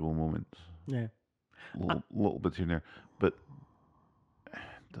sort of enjoyable moments. yeah. little bits here and there, but it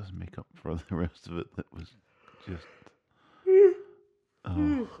doesn't make up for the rest of it. That was just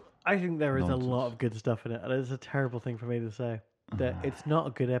I think there is a lot nonsense. of good stuff in it, and it's a terrible thing for me to say that it's not a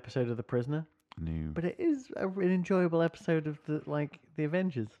good episode of The Prisoner, new. but it is an enjoyable episode of the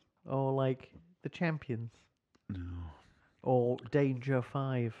Avengers or like the Champions No, or Danger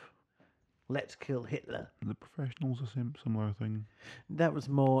 5. Let's kill Hitler. the Professionals the same similar thing. That was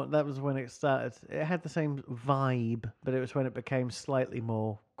more. That was when it started. It had the same vibe, but it was when it became slightly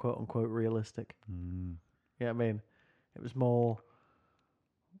more quote unquote realistic. Mm. You know what I mean? It was more.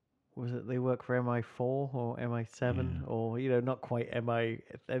 Was it they work for MI4 or MI7 or not quite MI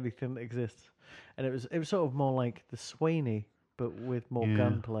anything that exists, and it was sort of more like the Sweeney but with more Yeah.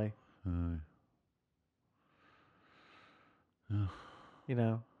 gunplay. Ugh.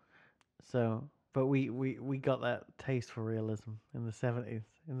 So but we got that taste for realism in the 70s.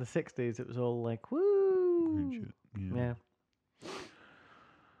 In the 60s, it was all like woo. Weird shit. Yeah.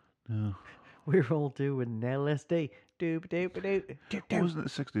 Yeah, No. we're all doing LSD. Doop doop doop. What wasn't it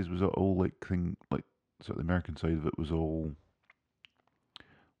 60s? Was it all like thing like so the American side of it was all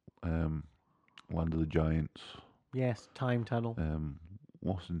Land of the Giants, Yes, time tunnel.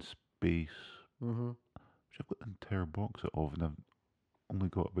 Lost in Space, Mm-hmm. which I've got an entire box set of, and I've only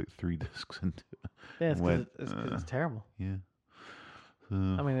got about 3 discs into it. Yeah, it's Went, because it's terrible. Yeah. So,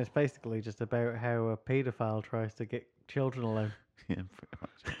 I mean, it's basically just about how a paedophile tries to get children alone. yeah, pretty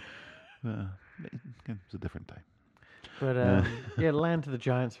much. It's a different time. But yeah, Land of the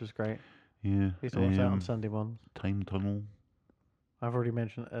Giants was great. Yeah. I used to watch that on Sunday mornings. Time Tunnel. I've already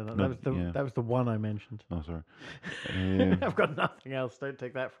mentioned that. No, Was the yeah. that was the one I mentioned. Oh, sorry. I've got nothing else. Don't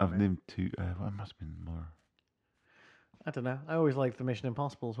take that from I've me. named 2. What must have been more? I don't know. I always liked the Mission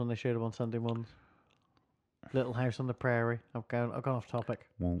Impossibles when they showed them on Sunday mornings. Little House on the Prairie. I've gone off topic.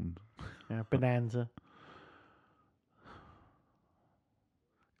 Walton. Yeah, Bonanza.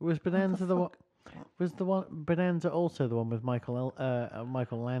 Was Bonanza the one? Was the one Bonanza also the one with Michael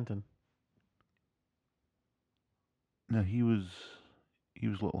Landon? No, he was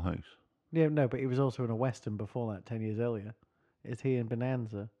Little House. Yeah, no, but he was also in a western before that, 10 years earlier. Is he in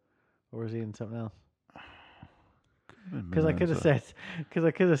Bonanza, or is he in something else? Because I could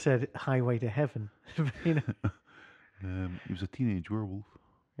have said Highway to Heaven. He was a teenage werewolf.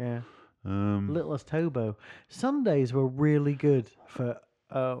 Yeah. Um, Littlest Hobo. Sundays were really good for.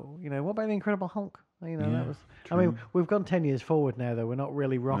 What about the Incredible Hulk? Yeah, That was. I mean, true. we've gone 10 years forward now, though. We're not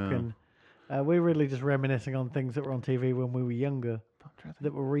really rocking. We're really just reminiscing on things that were on TV when we were younger I'm trying to think-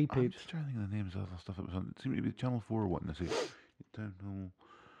 that were I'm repeats. just trying to think of the names of the stuff that was on. It seemed to be Channel 4 one. I say. Town Hall.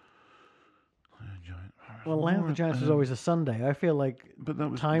 Giant. Well, Land of the Giants was always a Sunday. I feel like But that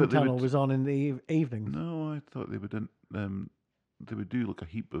was Time but they Tunnel would- was on in the evenings. No, I thought they would. They would do like a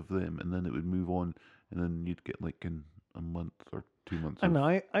heap of them, and then it would move on, and then you'd get like in a month or 2 months. I know.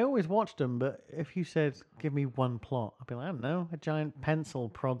 I always watched them, but if you said, give me one plot, I'd be like, I don't know. A giant pencil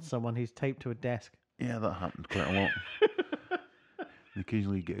prods someone who's taped to a desk. Yeah, that happened quite a lot. And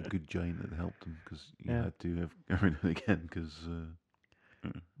occasionally you get a good giant that helped them because you Yeah. had to have every now and again because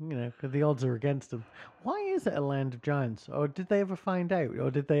Because the odds are against them. Why is it a land of giants? Or did they ever find out?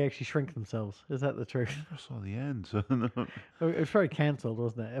 Or did they actually shrink themselves? Is that the truth? I never saw the end. So I don't know. It was very cancelled,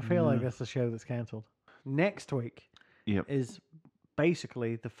 wasn't it? I feel like Yeah. that's a show that's cancelled. Next week Yep. is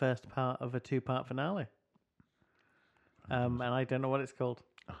basically the first part of a 2-part finale. And I don't know what it's called.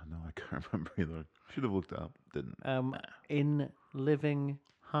 Oh, no, I can't remember either. Should have looked it up. Didn't. In Living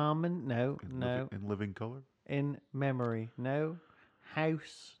Harmon? No, no. In living color. In Memory? No.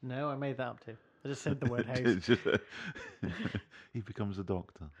 House? No, I made that up too. I just said the word house. It's just, he becomes a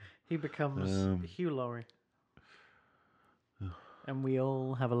doctor. He becomes Hugh Laurie. And we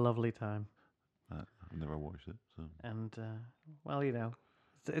all have a lovely time. I've never watched it, so And, well,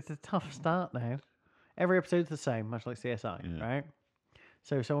 it's a tough start now. Every episode's the same, much like CSI, Yeah. right?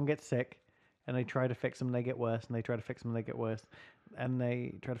 So someone gets sick, and they try to fix them, and they get worse, and they try to fix them, and they get worse, and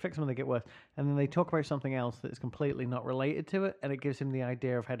they try to fix them, and they get worse, and then they talk about something else that's completely not related to it, and it gives him the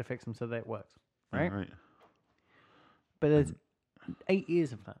idea of how to fix them so that it works, right? Right. But there's 8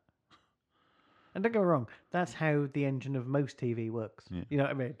 years of that. And don't get me wrong, that's how the engine of most TV works. Yeah. You know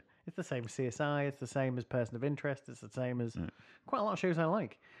what I mean? It's the same as CSI, it's the same as Person of Interest, it's the same as quite a lot of shows I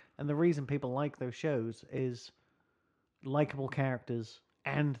like. And the reason people like those shows is likable characters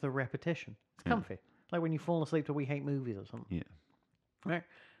and the repetition. It's comfy. Like when you fall asleep to We Hate Movies or something. Yeah. Right?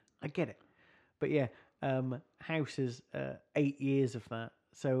 I get it. But yeah, House is 8 years of that.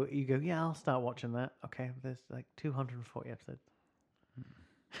 So you go, yeah, I'll start watching that. Okay, there's like 240 episodes.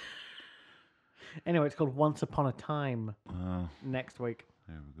 Anyway, it's called Once Upon a Time next week.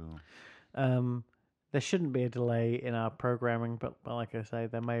 There we go. There shouldn't be a delay in our programming, but like I say,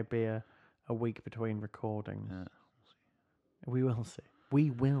 there may be a week between recordings. Yeah. We will see.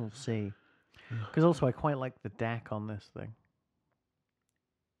 We will see. Because also, I quite like the DAC on this thing.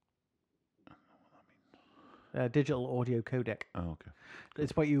 Digital audio codec. Oh, okay.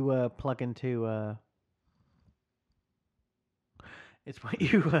 It's what you plug into. It's what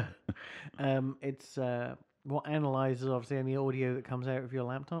you. It's what analyzes obviously any audio that comes out of your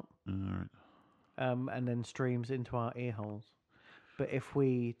laptop, All right. and then streams into our ear holes. But if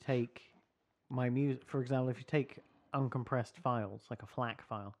we take my music, for example, if you take uncompressed files like a FLAC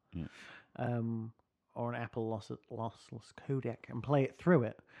file, Yeah. or an Apple lossless codec, and play it through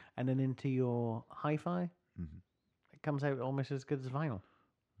it, and then into your hi-fi, it comes out almost as good as vinyl.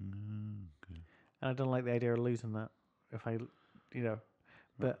 Okay. And I don't like the idea of losing that. If I,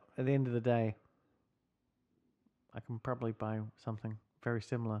 but at the end of the day, I can probably buy something very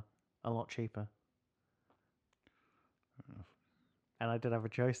similar, a lot cheaper. Fair enough. And I did have a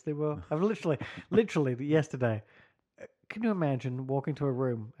choice. They were. I've literally yesterday. Can you imagine walking to a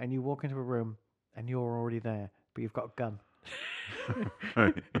room and you walk into a room and you're already there, but you've got a gun,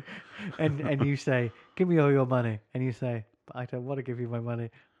 Right. and you say, "Give me all your money," and you say, "But I don't want to give you my money.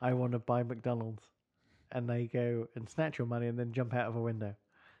 I want to buy McDonald's," and they go and snatch your money and then jump out of a window.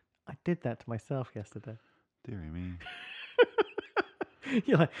 I did that to myself yesterday. Deary me.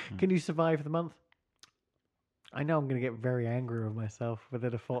 You're like, "Can you survive the month?" I know I'm going to get very angry with myself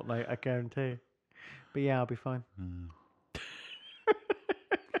within a fortnight, I guarantee. But yeah, I'll be fine.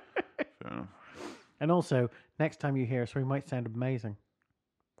 Fair enough. And also, next time you hear us, we might sound amazing.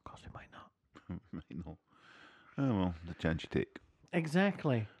 Of course, we might not. Might not. Oh well, the chance you take.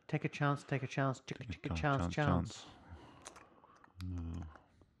 Exactly. Take a chance, take a chance, chance.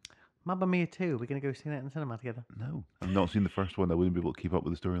 Mamma Mia 2, we're going to go see that in the cinema together. No, I've not seen the first one. I wouldn't be able to keep up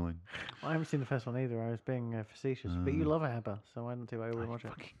with the storyline. Well, I haven't seen the first one either. I was being facetious. But you love ABBA, so why don't I watch it?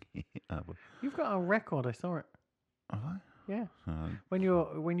 Fucking hate ABBA. You've got a record, I saw it. Have I? Yeah. Uh, When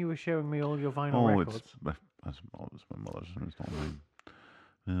you were showing me all your vinyl oh, records. it's my mother's. It's not mine.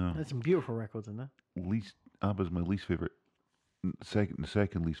 Yeah. There's some beautiful records in there. ABBA's my least favorite. The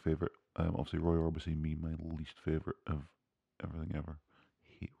second least favorite. Obviously, Roy Orbison, my least favorite of everything ever.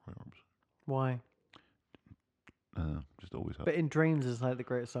 Hate Roy Orbison. Why? Just always have. But In Dreams is like the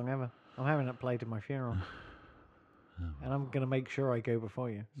greatest song ever. I'm having it played at my funeral. And I'm going to make sure I go before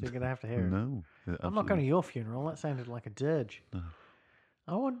you. So you're going to have to hear it. No. I'm not going to your funeral. That sounded like a dirge. No.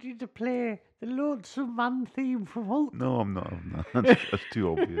 I want you to play the Lonesome Man theme from Hulk. No, I'm not. That's too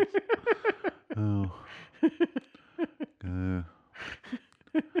obvious. Oh. I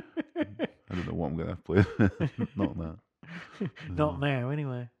don't know what I'm going to play. Not that. Not now,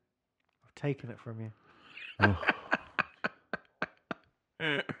 anyway. I've taken it from you. Oh.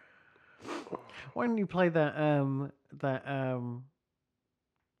 Why don't you play that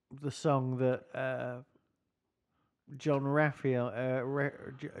the song that John Raffio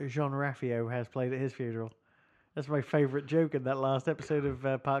has played at his funeral? That's my favourite joke in that last episode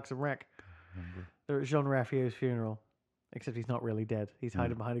of Parks and Rec. They're at John Raffio's funeral, except he's not really dead. He's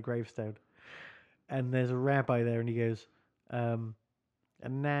hiding behind a gravestone. And there's a rabbi there, and he goes, and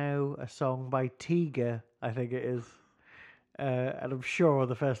now a song by Tiga, I think it is. And I'm sure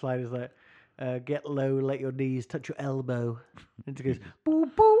the first line is like, get low, let your knees touch your elbow. And it goes, boo,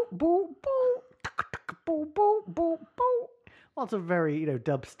 boo, boo, boo, boo, boo, boo, boo. Lots of very,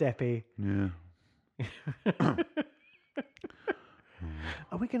 dubsteppy. Yeah.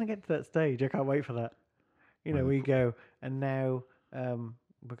 Are we going to get to that stage? I can't wait for that. We go, and now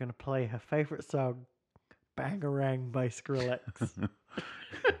we're going to play her favourite song, Bangarang by Skrillex.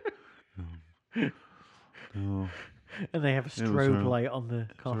 Oh. And they have a strobe light on the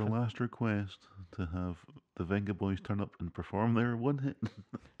It's our coffin. last request to have the Venga Boys turn up and perform their one hit.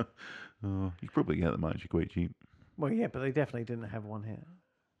 You could probably get them actually quite cheap. Well, yeah, but they definitely didn't have one here.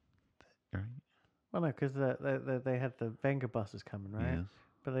 Right? Well, no, because they had the Venga buses coming, right? Yes.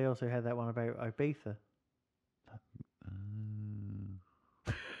 But they also had that one about Ibiza.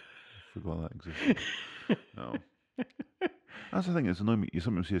 Forgot that existed. No. That's the thing. It's annoying me. You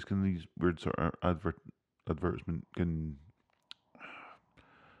sometimes see can these weird sort of advertisement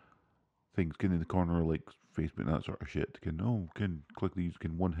things get in the corner like Facebook and that sort of shit. Can click these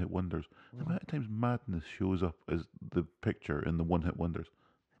one hit wonders. The amount of times madness shows up as the picture in the one hit wonders.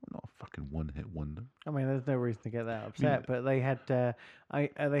 Not a fucking one hit wonder. I mean, there's no reason to get that upset, but they had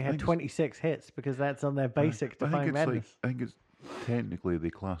they had 26 hits because that's on their basic Define Madness. I think it's technically they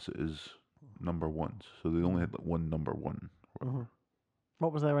class it as number ones, so they only had like one number one. Mm-hmm.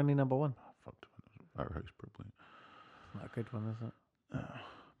 What was their only number one? Fucked. Our House probably. Not a good one, is it?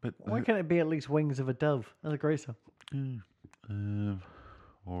 But Why can't it be at least Wings of a Dove? That's a great song.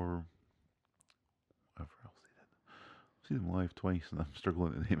 or whatever else they did. I've seen them live twice, and I'm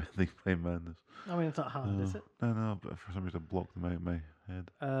struggling to name anything by Madness. I mean, it's not hard, is it? No, but for some reason I blocked them out of my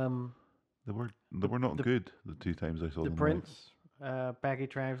head. They were not the- good the 2 times I saw The them. Prince, Baggy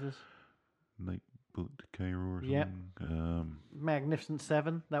Trousers, Live. Night Boat to Cairo or Yep. something. Magnificent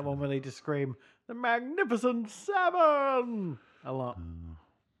Seven. That one where they just scream, "The Magnificent Seven!" a lot.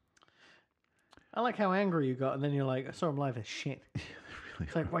 I like how angry you got, and then you're like, I saw him live as shit. Really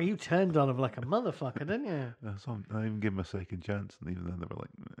It's like, well, you turned on him like a motherfucker, didn't you? I even gave them a second chance, and even then they were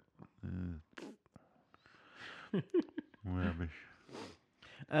like, rubbish.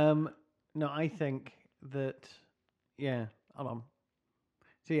 No, I think that, yeah, hold on.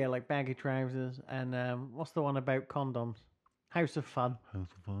 So yeah, like Baggy Trousers, and what's the one about condoms? House of Fun. House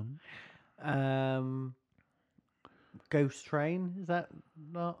of Fun. Ghost Train, is that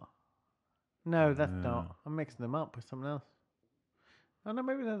not? No, that's No. not. I'm mixing them up with something else. Oh no,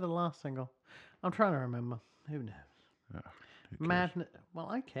 maybe they're the last single. I'm trying to remember. Who knows? Yeah, who cares? Madness. Well,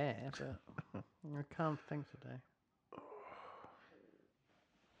 I care, but I can't think today.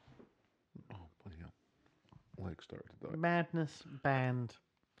 Oh, bloody hell. Legs started to die. Madness Band.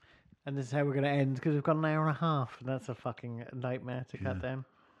 And this is how we're going to end because we've got an hour and a half. And that's a fucking nightmare to cut down.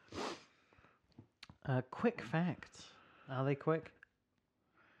 Quick facts. Are they quick?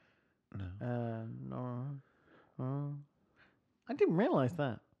 No. No. I didn't realise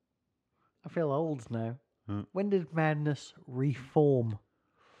that. I feel old now. Huh? When did Madness reform?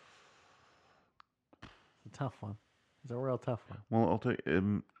 It's a tough one. It's a real tough one. Well, I'll tell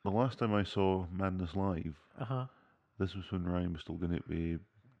you, the last time I saw Madness live, Uh-huh. this was when Ryan was still going to be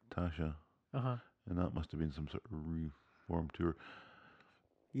Tasha, Uh-huh. and that must have been some sort of reform tour.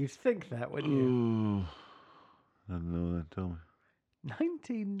 You'd think that, wouldn't you? Ooh. I don't know then, tell me.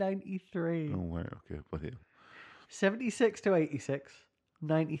 1993. Oh, right, okay, bloody hell. 76 to 86.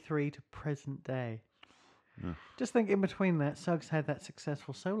 93 to present day. Yeah. Just think in between that, Suggs had that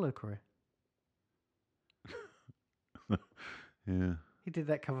successful solo career. Yeah, He did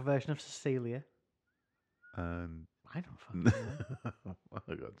that cover version of Cecilia. and I don't fucking know. oh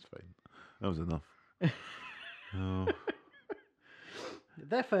my God, it's fine. That was enough. Oh,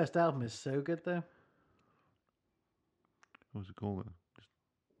 Their first album is so good, though. what was it called then?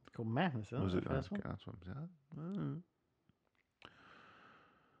 It's called Madness, isn't Was it? it? The first one? That's what I'm saying.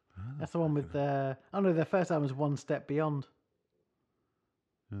 That's the one with oh no, their first album was One Step Beyond.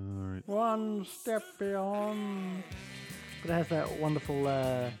 All right. One Step Beyond. But it has that wonderful,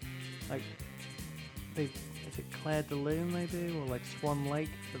 like, is it Claire de Lune they do? Or like Swan Lake,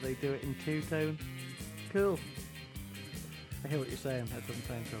 but they do it in two-tone. Cool. I hear what you're saying. That doesn't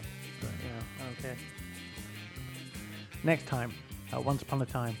sound cool. But, yeah, okay. Next time, Once Upon a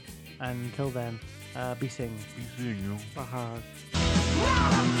Time. And until then, be seeing. Be seeing you. Bye.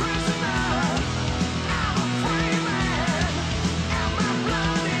 I'm a prisoner, I'm a